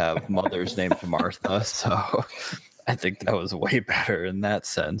both have mothers named Martha. So I think that was way better in that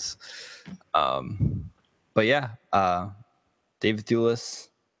sense. But yeah, David Thewlis,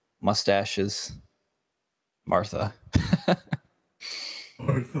 mustaches, Martha.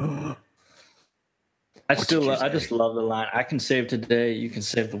 Martha. I just love the line. I can save today, you can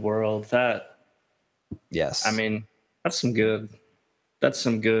save the world. Yes. I mean, that's some good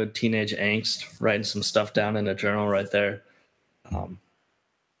teenage angst, writing some stuff down in a journal right there.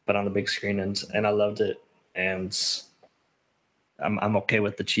 But on the big screen, and I loved it. And I'm okay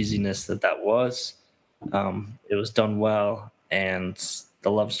with the cheesiness that was. It was done well, and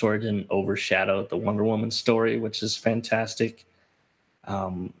the love story didn't overshadow the Wonder Woman story, which is fantastic.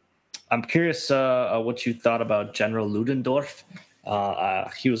 I'm curious what you thought about General Ludendorff.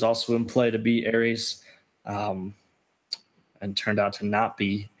 He was also in play to be Ares, and turned out to not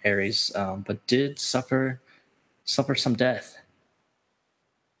be Ares, but did suffer some death.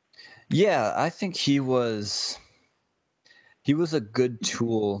 Yeah, I think he was a good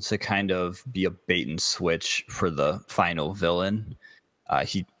tool to kind of be a bait and switch for the final villain.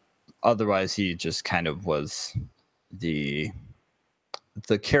 Otherwise he just kind of was the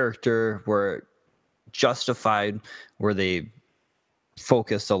character where justified, where they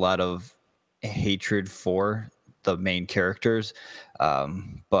focused a lot of hatred for the main characters.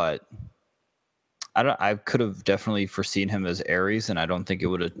 But I could have definitely foreseen him as Ares, and I don't think it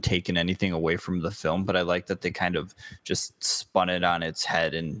would have taken anything away from the film, but I like that they kind of just spun it on its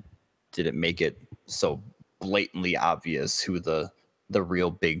head and didn't make it so blatantly obvious who the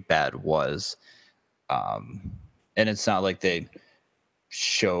real big bad was. And it's not like they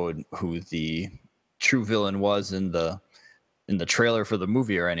showed who the true villain was in the trailer for the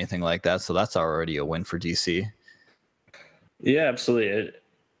movie or anything like that. So that's already a win for DC. Yeah, absolutely.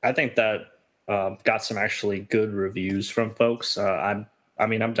 I think that got some actually good reviews from folks. I'm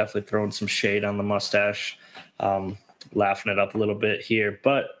definitely throwing some shade on the mustache, laughing it up a little bit here,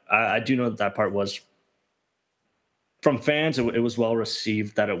 but I do know that part was from fans. It was well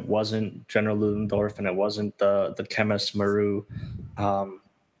received that it wasn't General Ludendorff and it wasn't the chemist Maru.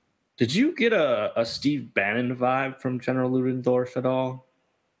 Did you get a Steve Bannon vibe from General Ludendorff at all?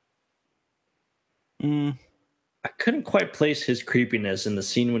 I couldn't quite place his creepiness in the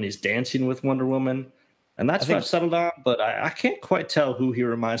scene when he's dancing with Wonder Woman, and that's what I've settled on. But I can't quite tell who he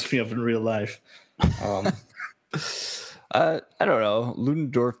reminds me of in real life. I don't know.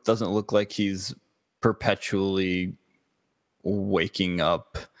 Ludendorff doesn't look like he's perpetually waking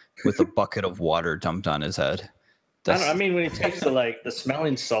up with a bucket of water dumped on his head. I mean, when he takes the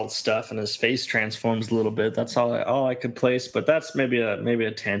smelling salt stuff and his face transforms a little bit, that's all I could place. But that's maybe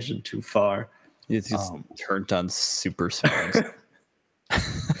a tangent too far. He's turned on super smelling.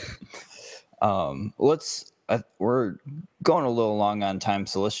 We're going a little long on time,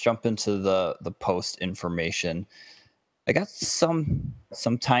 so let's jump into the post information. I got some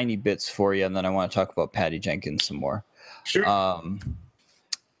tiny bits for you, and then I want to talk about Patty Jenkins some more. Sure.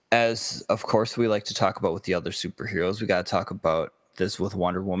 As of course we like to talk about with the other superheroes, we got to talk about this with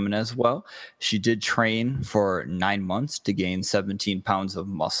Wonder Woman as well. She did train for 9 months to gain 17 pounds of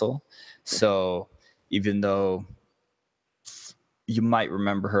muscle. So even though you might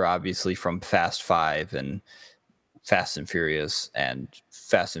remember her obviously from Fast 5 and Fast and Furious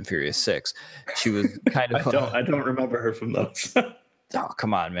 6, she was kind of I don't remember her from those. Oh,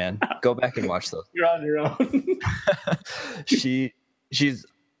 come on, man. Go back and watch those. You're on your own. She's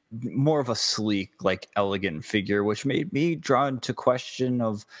more of a sleek, like elegant figure, which made me drawn to question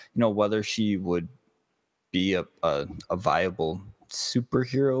of, whether she would be a viable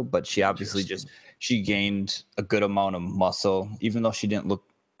superhero. But she obviously she gained a good amount of muscle, even though she didn't look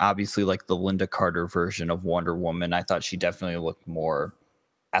obviously like the Linda Carter version of Wonder Woman. I thought she definitely looked more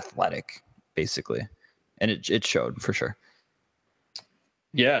athletic, basically, and it showed for sure.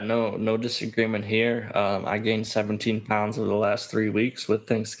 Yeah, no disagreement here. I gained 17 pounds over the last 3 weeks with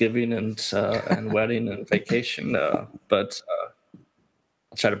Thanksgiving and wedding and vacation. But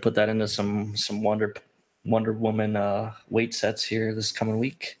I'll try to put that into some Wonder Woman weight sets here this coming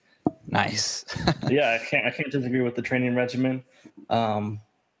week. Nice. Yeah, I can't disagree with the training regimen.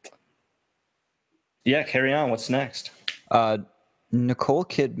 Yeah, carry on. What's next? Nicole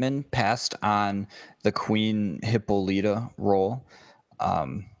Kidman passed on the Queen Hippolyta role.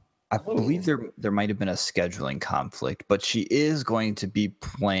 I believe there might have been a scheduling conflict, but she is going to be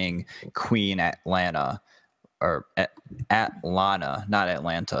playing Queen Atlanta, or Atlanta, not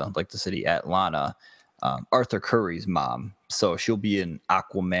Atlanta, like the city, Atlanta, Arthur Curry's mom. So she'll be in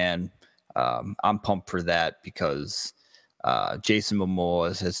Aquaman. I'm pumped for that because Jason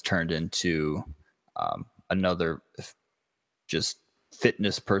Momoa has turned into another just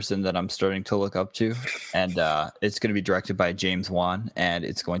fitness person that I'm starting to look up to, and it's going to be directed by James Wan, and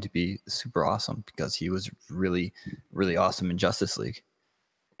it's going to be super awesome because he was really, really awesome in Justice League.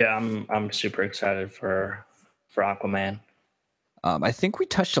 Yeah, I'm super excited for Aquaman. I think we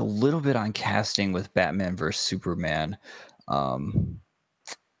touched a little bit on casting with Batman vs Superman.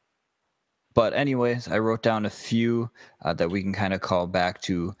 But anyways, I wrote down a few that we can kind of call back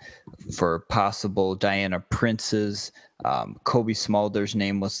to for possible Diana Princes. Kobe Smulders'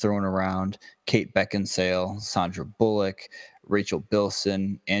 name was thrown around. Kate Beckinsale, Sandra Bullock, Rachel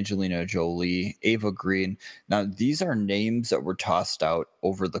Bilson, Angelina Jolie, Ava Green. Now, these are names that were tossed out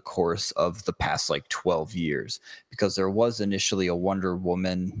over the course of the past 12 years because there was initially a Wonder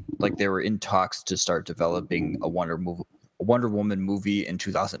Woman, they were in talks to start developing a Wonder Woman movie in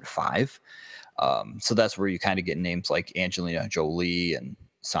 2005. So that's where you kind of get names like Angelina Jolie and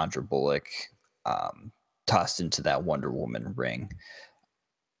Sandra Bullock tossed into that Wonder Woman ring.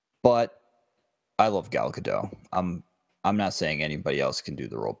 But I love Gal Gadot. I'm not saying anybody else can do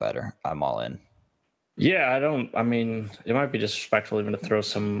the role better. I'm all in. Yeah, it might be disrespectful even to throw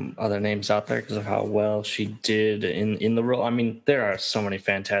some other names out there because of how well she did in the role. I mean, there are so many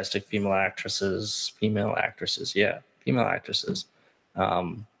fantastic female actresses.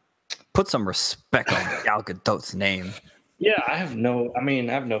 Put some respect on Gal Gadot's name. Yeah, I have no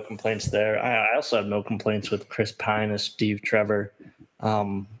complaints there. I also have no complaints with Chris Pine as Steve Trevor.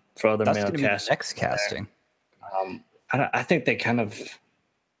 For other male casting. Next casting. I think they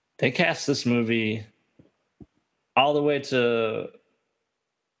cast this movie all the way to.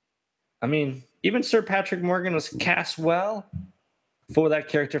 I mean, even Sir Patrick Morgan was cast well for that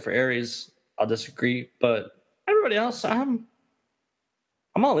character for Ares I'll disagree. But everybody else, I'm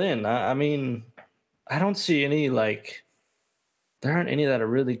all in. I mean, I don't see any like there aren't any that are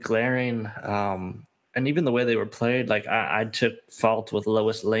really glaring. And even the way they were played, like I took fault with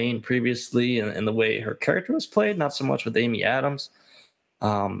Lois Lane previously and the way her character was played, not so much with Amy Adams,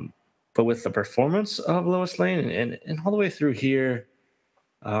 but with the performance of Lois Lane and all the way through here.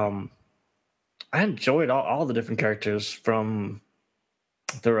 I enjoyed all the different characters. From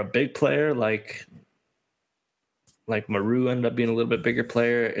they're a big player like Maru ended up being a little bit bigger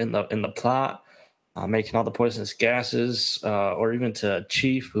player in the plot, making all the poisonous gases, or even to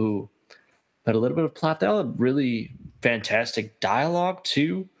Chief, who had a little bit of plot. They all had really fantastic dialogue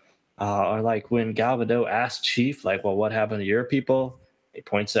too. Or like when Gal Gadot asked Chief, like, "Well, what happened to your people?" He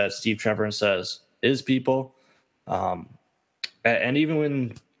points at Steve Trevor and says, "His people." And even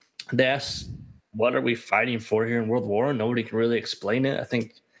when they ask, "What are we fighting for here in World War?" nobody can really explain it. I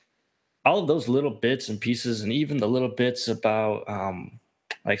think all of those little bits and pieces, and even the little bits about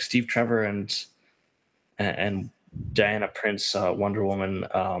like Steve Trevor and Diana Prince, Wonder Woman,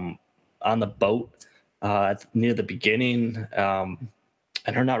 on the boat near the beginning, and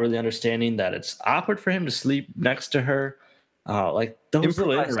her not really understanding that it's awkward for him to sleep next to her. Like those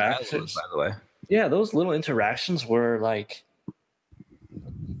little interactions, by the way. Yeah, those little interactions were like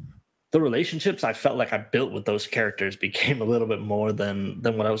the relationships I felt like I built with those characters became a little bit more than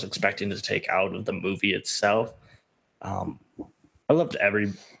what I was expecting to take out of the movie itself. I loved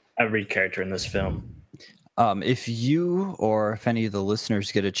every character in this film. If you or if any of the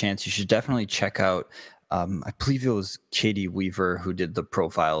listeners get a chance, you should definitely check out. I believe it was Katie Weaver who did the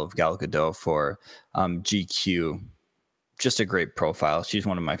profile of Gal Gadot for GQ. Just a great profile. She's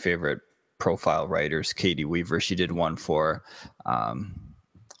one of my favorite profile writers, Katie Weaver. She did one for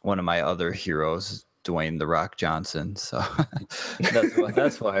one of my other heroes, Dwayne "The Rock" Johnson. So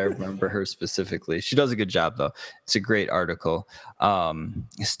that's why I remember her specifically. She does a good job, though. It's a great article.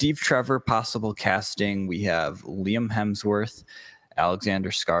 Steve Trevor, possible casting. We have Liam Hemsworth, Alexander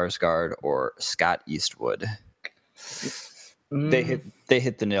Skarsgård, or Scott Eastwood. They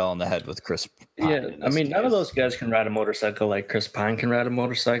hit the nail on the head with Chris Pine. Yeah, I mean, none of those guys can ride a motorcycle like Chris Pine can ride a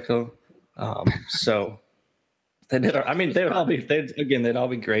motorcycle. So they did. I mean, they'd all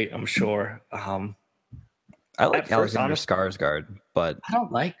be great, I'm sure. I like Alexander Skarsgård, but I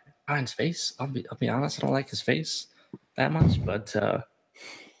don't like Pine's face. I'll be honest. I don't like his face that much, but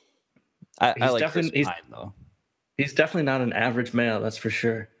I like Chris Pine, though. He's definitely not an average male, that's for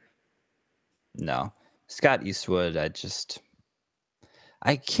sure. No, Scott Eastwood.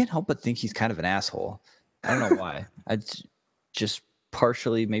 I can't help but think he's kind of an asshole. I don't know why. I just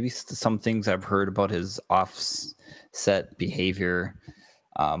partially, maybe some things I've heard about his offset behavior.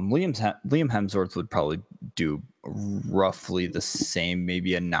 Liam Hemsworth would probably do roughly the same,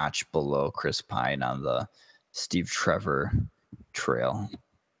 maybe a notch below Chris Pine on the Steve Trevor trail.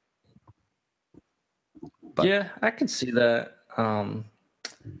 But yeah, I can see that.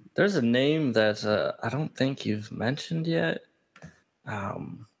 There's a name that I don't think you've mentioned yet.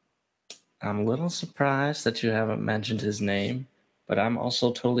 I'm a little surprised that you haven't mentioned his name, but I'm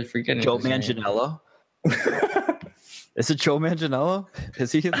also totally forgetting Joe his name. Manganiello. Is it Joe Manganiello?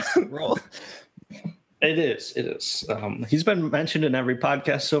 Is he in this role? It is. He's been mentioned in every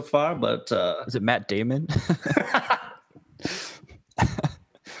podcast so far, but is it Matt Damon?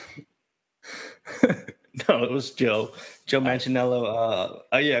 No, it was Joe Manganiello.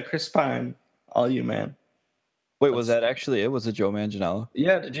 Yeah, Chris Pine. All you, man. Wait, was that actually it? Was it Joe Manganiello?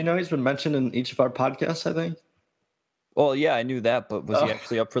 Yeah. Did you know he's been mentioned in each of our podcasts, I think? Well, yeah, I knew that, but was he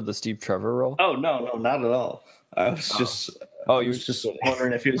actually up for the Steve Trevor role? Oh, no, not at all. I was just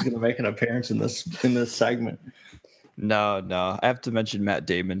wondering if he was going to make an appearance in this segment. No. I have to mention Matt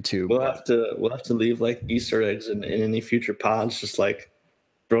Damon too. We'll have to leave like Easter eggs in any future pods, just like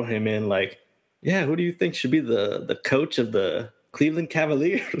throw him in like, yeah, who do you think should be the coach of the Cleveland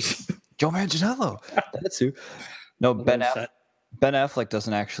Cavaliers? Joe Manganiello. That's who. No, Ben Affleck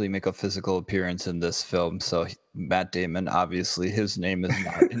doesn't actually make a physical appearance in this film, so Matt Damon, obviously, his name is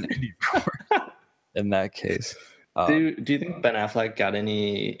not in any part in that case. Do you think Ben Affleck got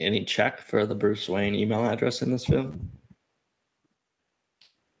any check for the Bruce Wayne email address in this film?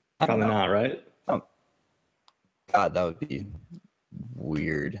 Probably not, right? Oh. God, that would be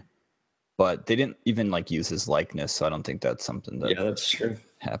weird. But they didn't even like use his likeness, so I don't think that's something that that's true.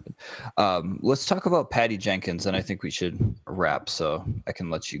 Happened. Let's talk about Patty Jenkins, and I think we should wrap so I can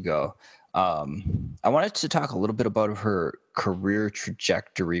let you go. I wanted to talk a little bit about her career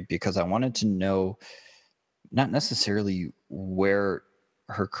trajectory because I wanted to know not necessarily where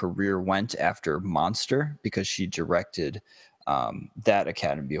her career went after Monster, because she directed that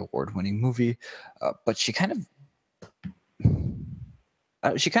Academy Award-winning movie. But she kind of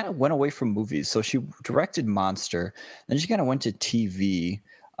went away from movies. So she directed Monster, then she kind of went to TV.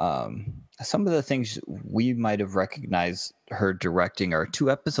 Some of the things we might have recognized her directing are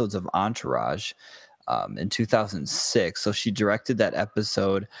 2 episodes of Entourage in 2006. So she directed that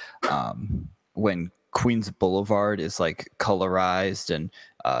episode when Queens Boulevard is like colorized, and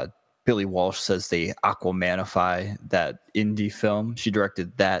Billy Walsh says they Aquamanify that indie film. She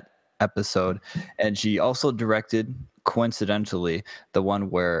directed that episode, and she also directed, coincidentally, the one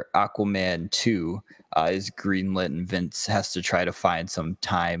where Aquaman 2 is greenlit and Vince has to try to find some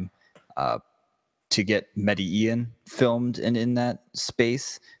time to get Medellin filmed and in that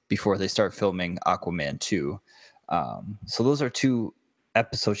space before they start filming Aquaman 2. So those are 2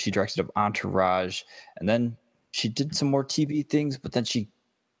 episodes she directed of Entourage, and then she did some more TV things, but then she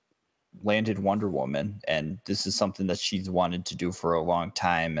landed Wonder Woman, and this is something that she's wanted to do for a long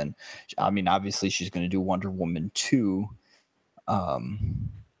time. And I mean, obviously she's going to do Wonder Woman 2. But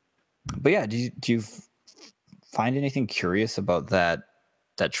yeah, do you find anything curious about that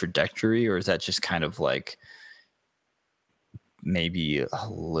trajectory, or is that just kind of like maybe a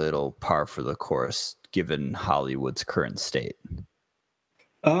little par for the course given Hollywood's current state?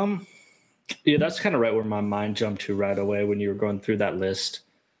 Yeah, that's kind of right where my mind jumped to right away when you were going through that list.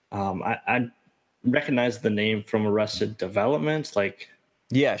 I recognized the name from Arrested Development. Like,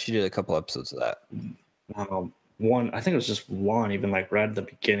 yeah, she did a couple episodes of that. One, I think it was just one, even like right at the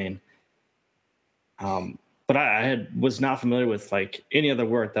beginning. But I was not familiar with like any other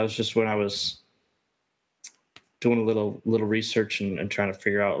work. That was just when I was doing a little research and trying to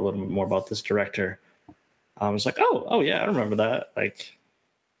figure out a little bit more about this director. I was like, oh yeah, I remember that. Like,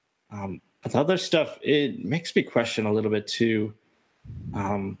 but the other stuff, it makes me question a little bit too.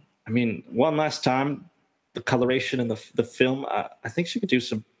 I mean, one last time, the coloration in the film, I think she could do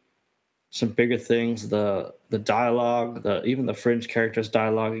some bigger things. The dialogue, even the fringe characters'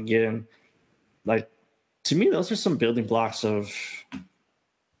 dialogue again. Like, to me, those are some building blocks of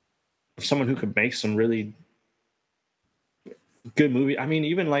someone who could make some really good movie. I mean,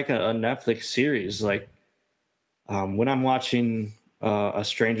 even like a Netflix series. Like, when I'm watching a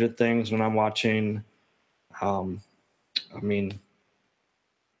Stranger Things, when I'm watching, I mean,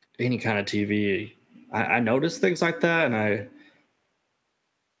 any kind of TV, I notice things like that, and I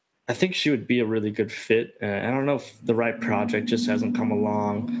think she would be a really good fit. I don't know if the right project just hasn't come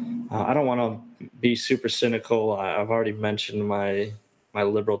along. I don't want to be super cynical. I've already mentioned my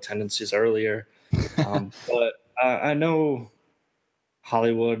liberal tendencies earlier, but I know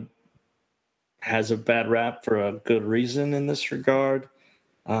Hollywood has a bad rap for a good reason in this regard.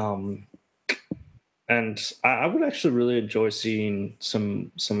 And I would actually really enjoy seeing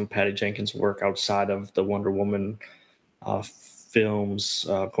some of Patty Jenkins' work outside of the Wonder Woman films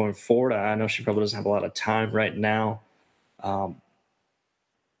going forward. I know she probably doesn't have a lot of time right now, but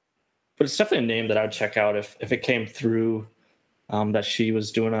it's definitely a name that I would check out if it came through that she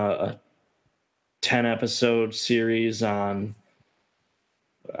was doing a 10-episode series on,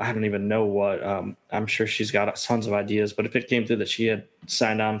 I don't even know what. I'm sure she's got tons of ideas, but if it came through that she had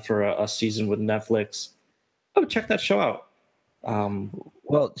signed on for a season with Netflix, I would check that show out.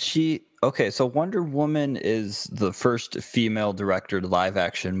 Well, so Wonder Woman is the first female directed live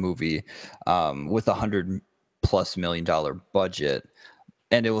action movie with $100+ million budget.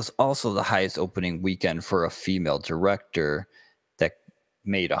 And it was also the highest opening weekend for a female director that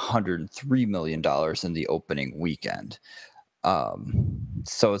made $103 million in the opening weekend.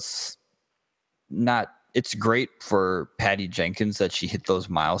 So it's great for Patty Jenkins that she hit those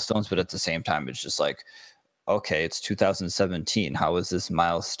milestones, but at the same time, it's just like, okay, it's 2017. How is this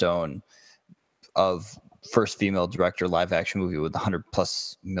milestone of first female director live action movie with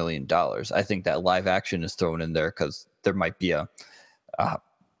 $100+ million? I think that live action is thrown in there because there might be a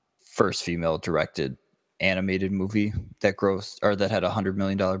first female directed animated movie that had $100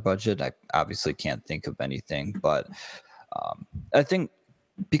 million budget. I obviously can't think of anything, but I think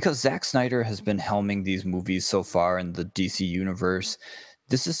because Zack Snyder has been helming these movies so far in the DC universe,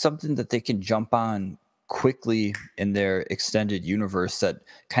 this is something that they can jump on quickly in their extended universe that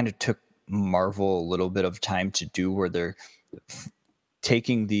kind of took Marvel a little bit of time to do, where they're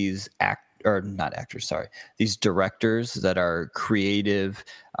taking these these directors that are creative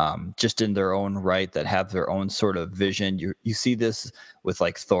just in their own right, that have their own sort of vision. You see this with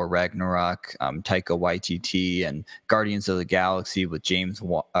like Thor Ragnarok, Taika Waititi, and Guardians of the Galaxy with James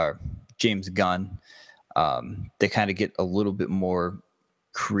Gunn. They kind of get a little bit more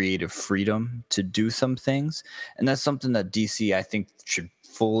creative freedom to do some things, and that's something that DC, I think, should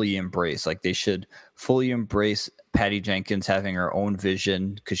fully embrace. Like, they should fully embrace Patty Jenkins having her own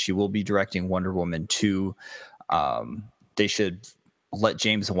vision, because she will be directing Wonder Woman 2. They should let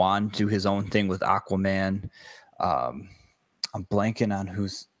James Wan do his own thing with Aquaman. I'm blanking on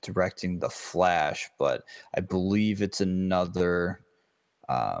who's directing The Flash, but I believe it's another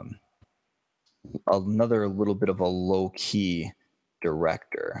little bit of a low-key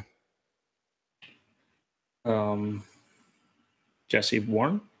director. Jesse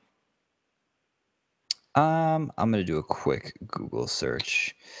Warren. I'm gonna do a quick Google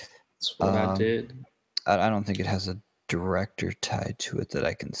search. That's what I did. I don't think it has a director tied to it that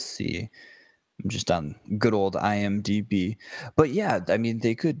I can see. I'm just on good old IMDb. But yeah, I mean,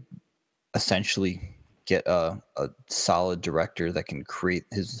 they could essentially get a solid director that can create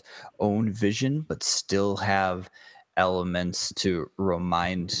his own vision, but still have elements to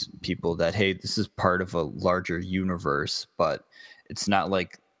remind people that, hey, this is part of a larger universe. But it's not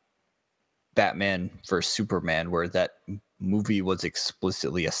like Batman vs Superman, where that movie was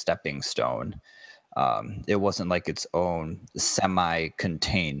explicitly a stepping stone. It wasn't like its own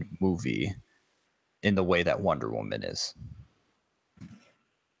semi-contained movie in the way that Wonder Woman is.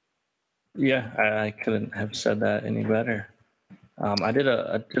 Yeah, I couldn't have said that any better. I did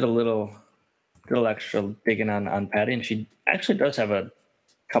a little extra digging on Patty, and she actually does have a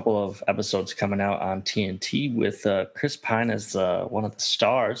couple of episodes coming out on TNT with Chris Pine as one of the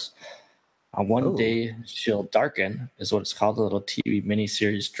stars. One Day She'll Darken is what it's called, a little TV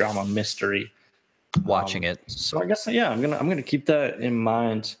miniseries drama mystery. Watching it. So I guess, yeah, I'm gonna keep that in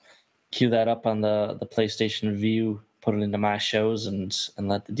mind. Cue that up on the PlayStation View, put it into my shows, and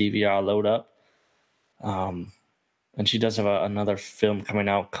let the DVR load up. And she does have another film coming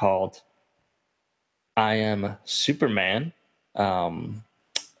out called I Am Superman,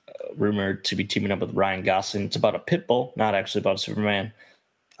 rumored to be teaming up with Ryan Gosling. It's about a pit bull, not actually about Superman,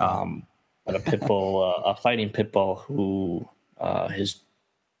 but a pit bull, a fighting pit bull who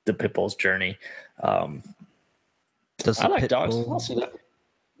the pit bull's journey. I like dogs. I'll see that.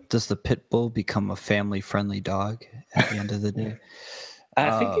 Does the pit bull become a family-friendly dog at the end of the day?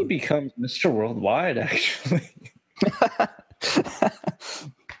 I think he becomes Mr. Worldwide, actually.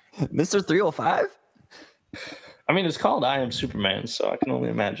 Mr. 305? I mean, it's called I Am Superman, so I can only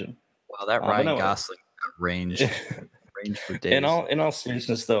imagine. Well, that Ryan Gosling range for days. In all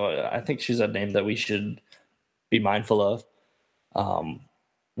seriousness, though, I think she's a name that we should be mindful of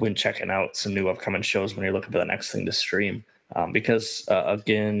when checking out some new upcoming shows when you're looking for the next thing to stream. Because,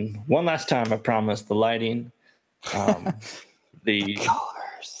 again, one last time, I promise, the lighting, the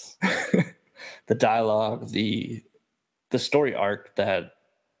colors, the dialogue, the story arc, that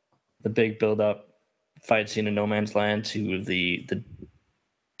the big build-up fight scene in No Man's Land to the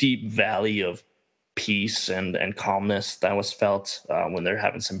deep valley of peace and calmness that was felt when they're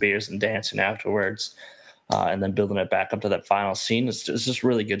having some beers and dancing afterwards, and then building it back up to that final scene. It's just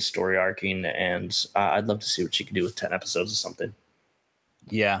really good story arcing, and I'd love to see what she can do with 10 episodes or something.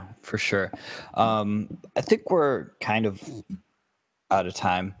 Yeah, for sure. I think we're kind of out of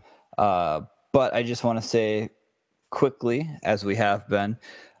time, but I just want to say quickly, as we have been,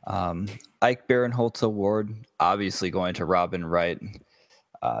 Ike Barinholtz Award, obviously going to Robin Wright,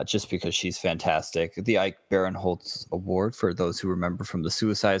 just because she's fantastic. The Ike Barinholtz Award, for those who remember from the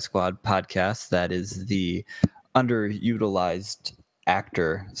Suicide Squad podcast, that is the underutilized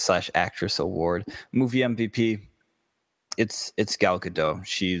actor/actress award. Movie MVP, it's Gal Gadot.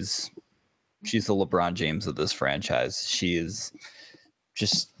 She's the LeBron James of this franchise. She's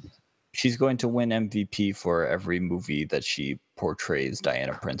going to win MVP for every movie that she portrays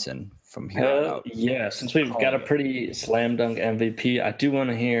Diana Prince in from here on out. Yeah, since we've got a pretty slam dunk MVP, I do want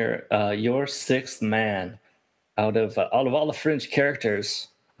to hear your sixth man out of all the Fringe characters.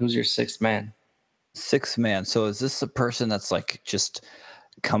 Who's your sixth man? Sixth man. So is this a person that's like just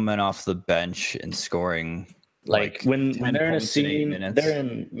coming off the bench and scoring? Like when they're in a scene, they're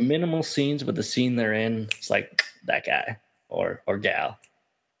in minimal scenes, but the scene they're in, it's like that guy or gal.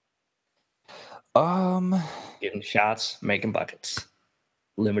 Getting shots, making buckets.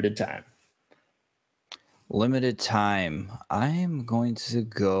 Limited time. I'm going to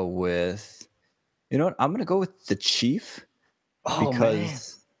go with, you know what? I'm going to go with the Chief,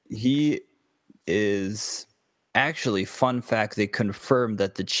 because he is actually, fun fact, they confirmed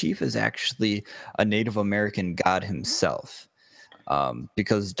that the Chief is actually a Native American god himself,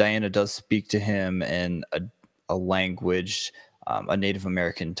 because Diana does speak to him in a language, a Native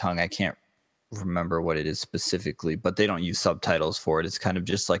American tongue. I can't remember what it is specifically, but they don't use subtitles for it. It's kind of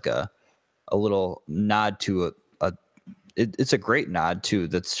just like a little nod to a it's a great nod too.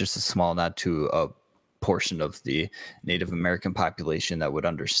 That's just a small nod to a portion of the Native American population that would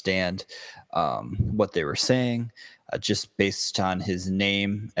understand what they were saying, just based on his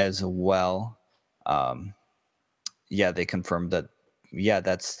name as well. They confirmed that,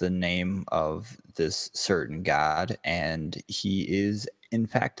 that's the name of this certain god, and he is in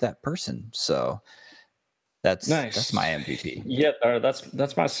fact that person. So that's Nice. that's my MVP. Yeah, or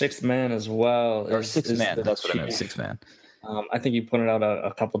that's my sixth man as well. Or sixth man. the That's what I meant. chief. Sixth man. I think you pointed out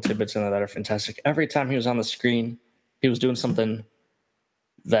a couple tidbits in there that are fantastic. Every time he was on the screen, he was doing something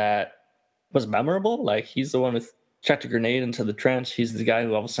that was memorable. Like, he's the one who checked a grenade into the trench. He's the guy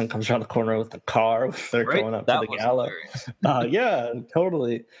who all of a sudden comes around the corner with the car. They're Right? going up That to the was gala. hilarious. Yeah,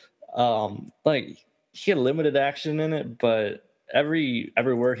 totally. Like, he had limited action in it, but every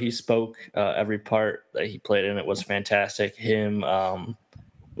word he spoke, every part that he played in it was fantastic. Him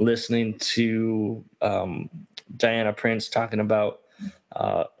listening to Diana Prince talking about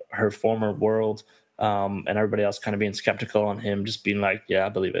her former world, and everybody else kind of being skeptical on him, just being like, yeah, I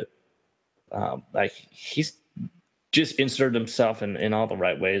believe it. Like, he's just inserted himself in all the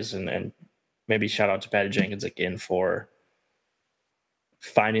right ways, and maybe shout out to Patty Jenkins again for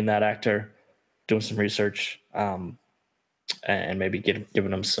finding that actor, doing some research, and maybe giving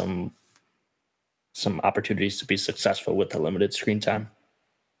him some opportunities to be successful with the limited screen time.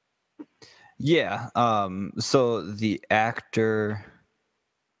 Yeah. So the actor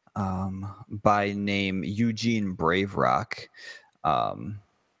by name Eugene Braverock,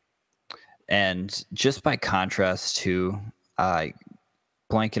 and just by contrast to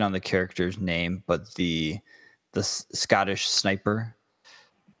blanking on the character's name, but the Scottish sniper,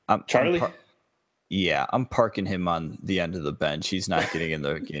 Charlie? I'm parking him on the end of the bench. He's not getting in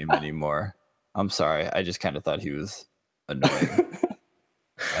the game anymore. I'm sorry. I just kind of thought he was annoying.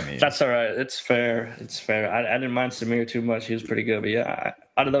 I mean, That's all right. It's fair. I didn't mind Samir too much. He was pretty good. But yeah,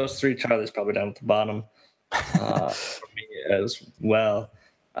 out of those three, Charlie's probably down at the bottom for me as well.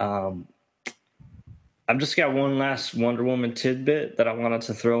 I've just got one last Wonder Woman tidbit that I wanted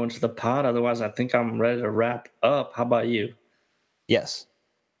to throw into the pot. Otherwise, I think I'm ready to wrap up. How about you? yes,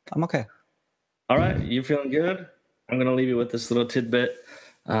 I'm okay. All right, you feeling good? I'm gonna leave you with this little tidbit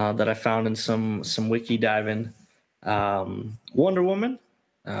that I found in some wiki diving. Wonder Woman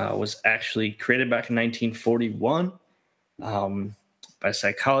was actually created back in 1941 by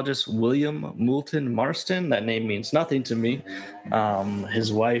psychologist William Moulton Marston. That name means nothing to me.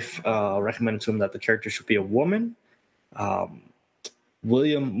 His wife recommended to him that the character should be a woman.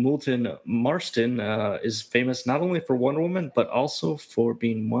 William Moulton Marston is famous not only for Wonder Woman, but also for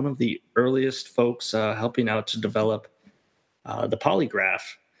being one of the earliest folks helping out to develop the polygraph,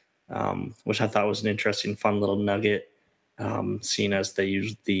 which I thought was an interesting, fun little nugget, seeing as they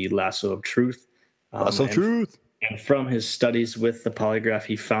used the lasso of truth. Truth. And from his studies with the polygraph,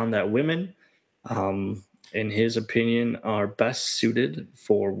 he found that women, in his opinion, are best suited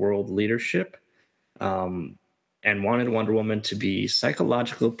for world leadership, and wanted Wonder Woman to be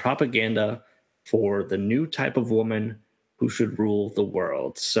psychological propaganda for the new type of woman who should rule the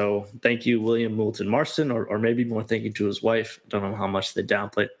world. So thank you, William Moulton Marston, or maybe more thank you to his wife. Don't know how much they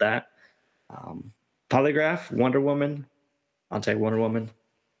downplayed that. Polygraph, Wonder Woman. I'll take Wonder Woman.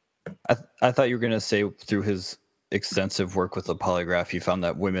 I thought you were going to say through his extensive work with the polygraph, he found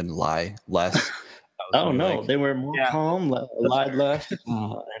that women lie less. Oh, no. They were more calm, lied less,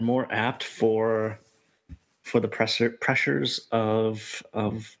 and more apt for the pressures of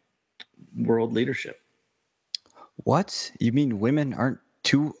world leadership. What? You mean women aren't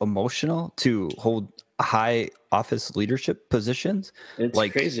too emotional to hold high office leadership positions? It's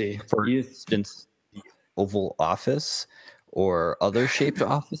like, crazy. For instance, the Oval Office or other shaped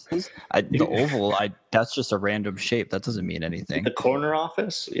offices. The Oval, that's just a random shape. That doesn't mean anything. The corner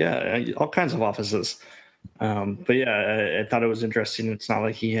office? Yeah, all kinds of offices. But yeah, I thought it was interesting. It's not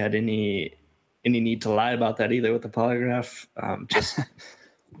like he had any need to lie about that either with the polygraph. Just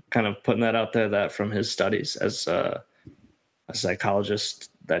kind of putting that out there, that from his studies as a psychologist,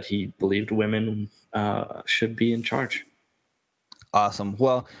 that he believed women should be in charge. Awesome.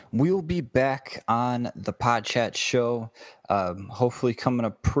 Well, we'll be back on the Pod Chat show, hopefully coming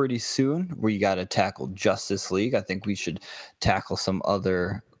up pretty soon. We got to tackle Justice League. I think we should tackle some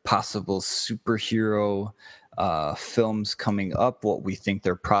other possible superhero films coming up, what we think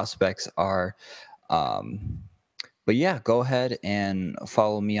their prospects are. But yeah, go ahead and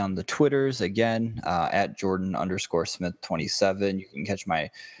follow me on the Twitters again, at Jordan_Smith27. You can catch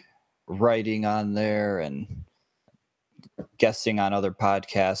my writing on there and guesting on other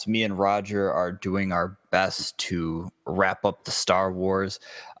podcasts. Me and Roger are doing our best to wrap up the Star Wars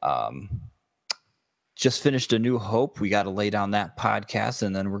just finished A New Hope. We got to lay down that podcast,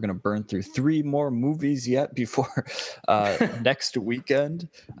 and then we're going to burn through 3 more movies yet before next weekend.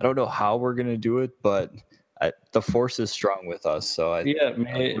 I don't know how we're going to do it, but the force is strong with us. So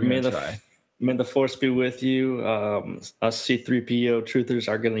may the force be with you. Us C3PO truthers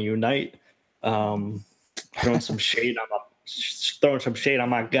are going to unite. Throwing some shade on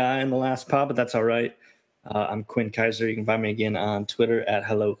my guy in the last pod, but that's all right. I'm Quinn Kaiser. You can find me again on Twitter at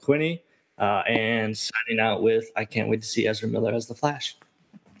Hello Quinny. And signing out with, I can't wait to see Ezra Miller as the Flash.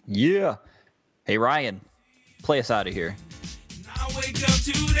 Yeah. Hey, Ryan, play us out of here. I wake up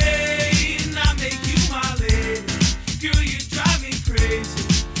today and I make you my lady. Girl, you drive me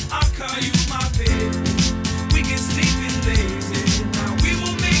crazy. I'll call you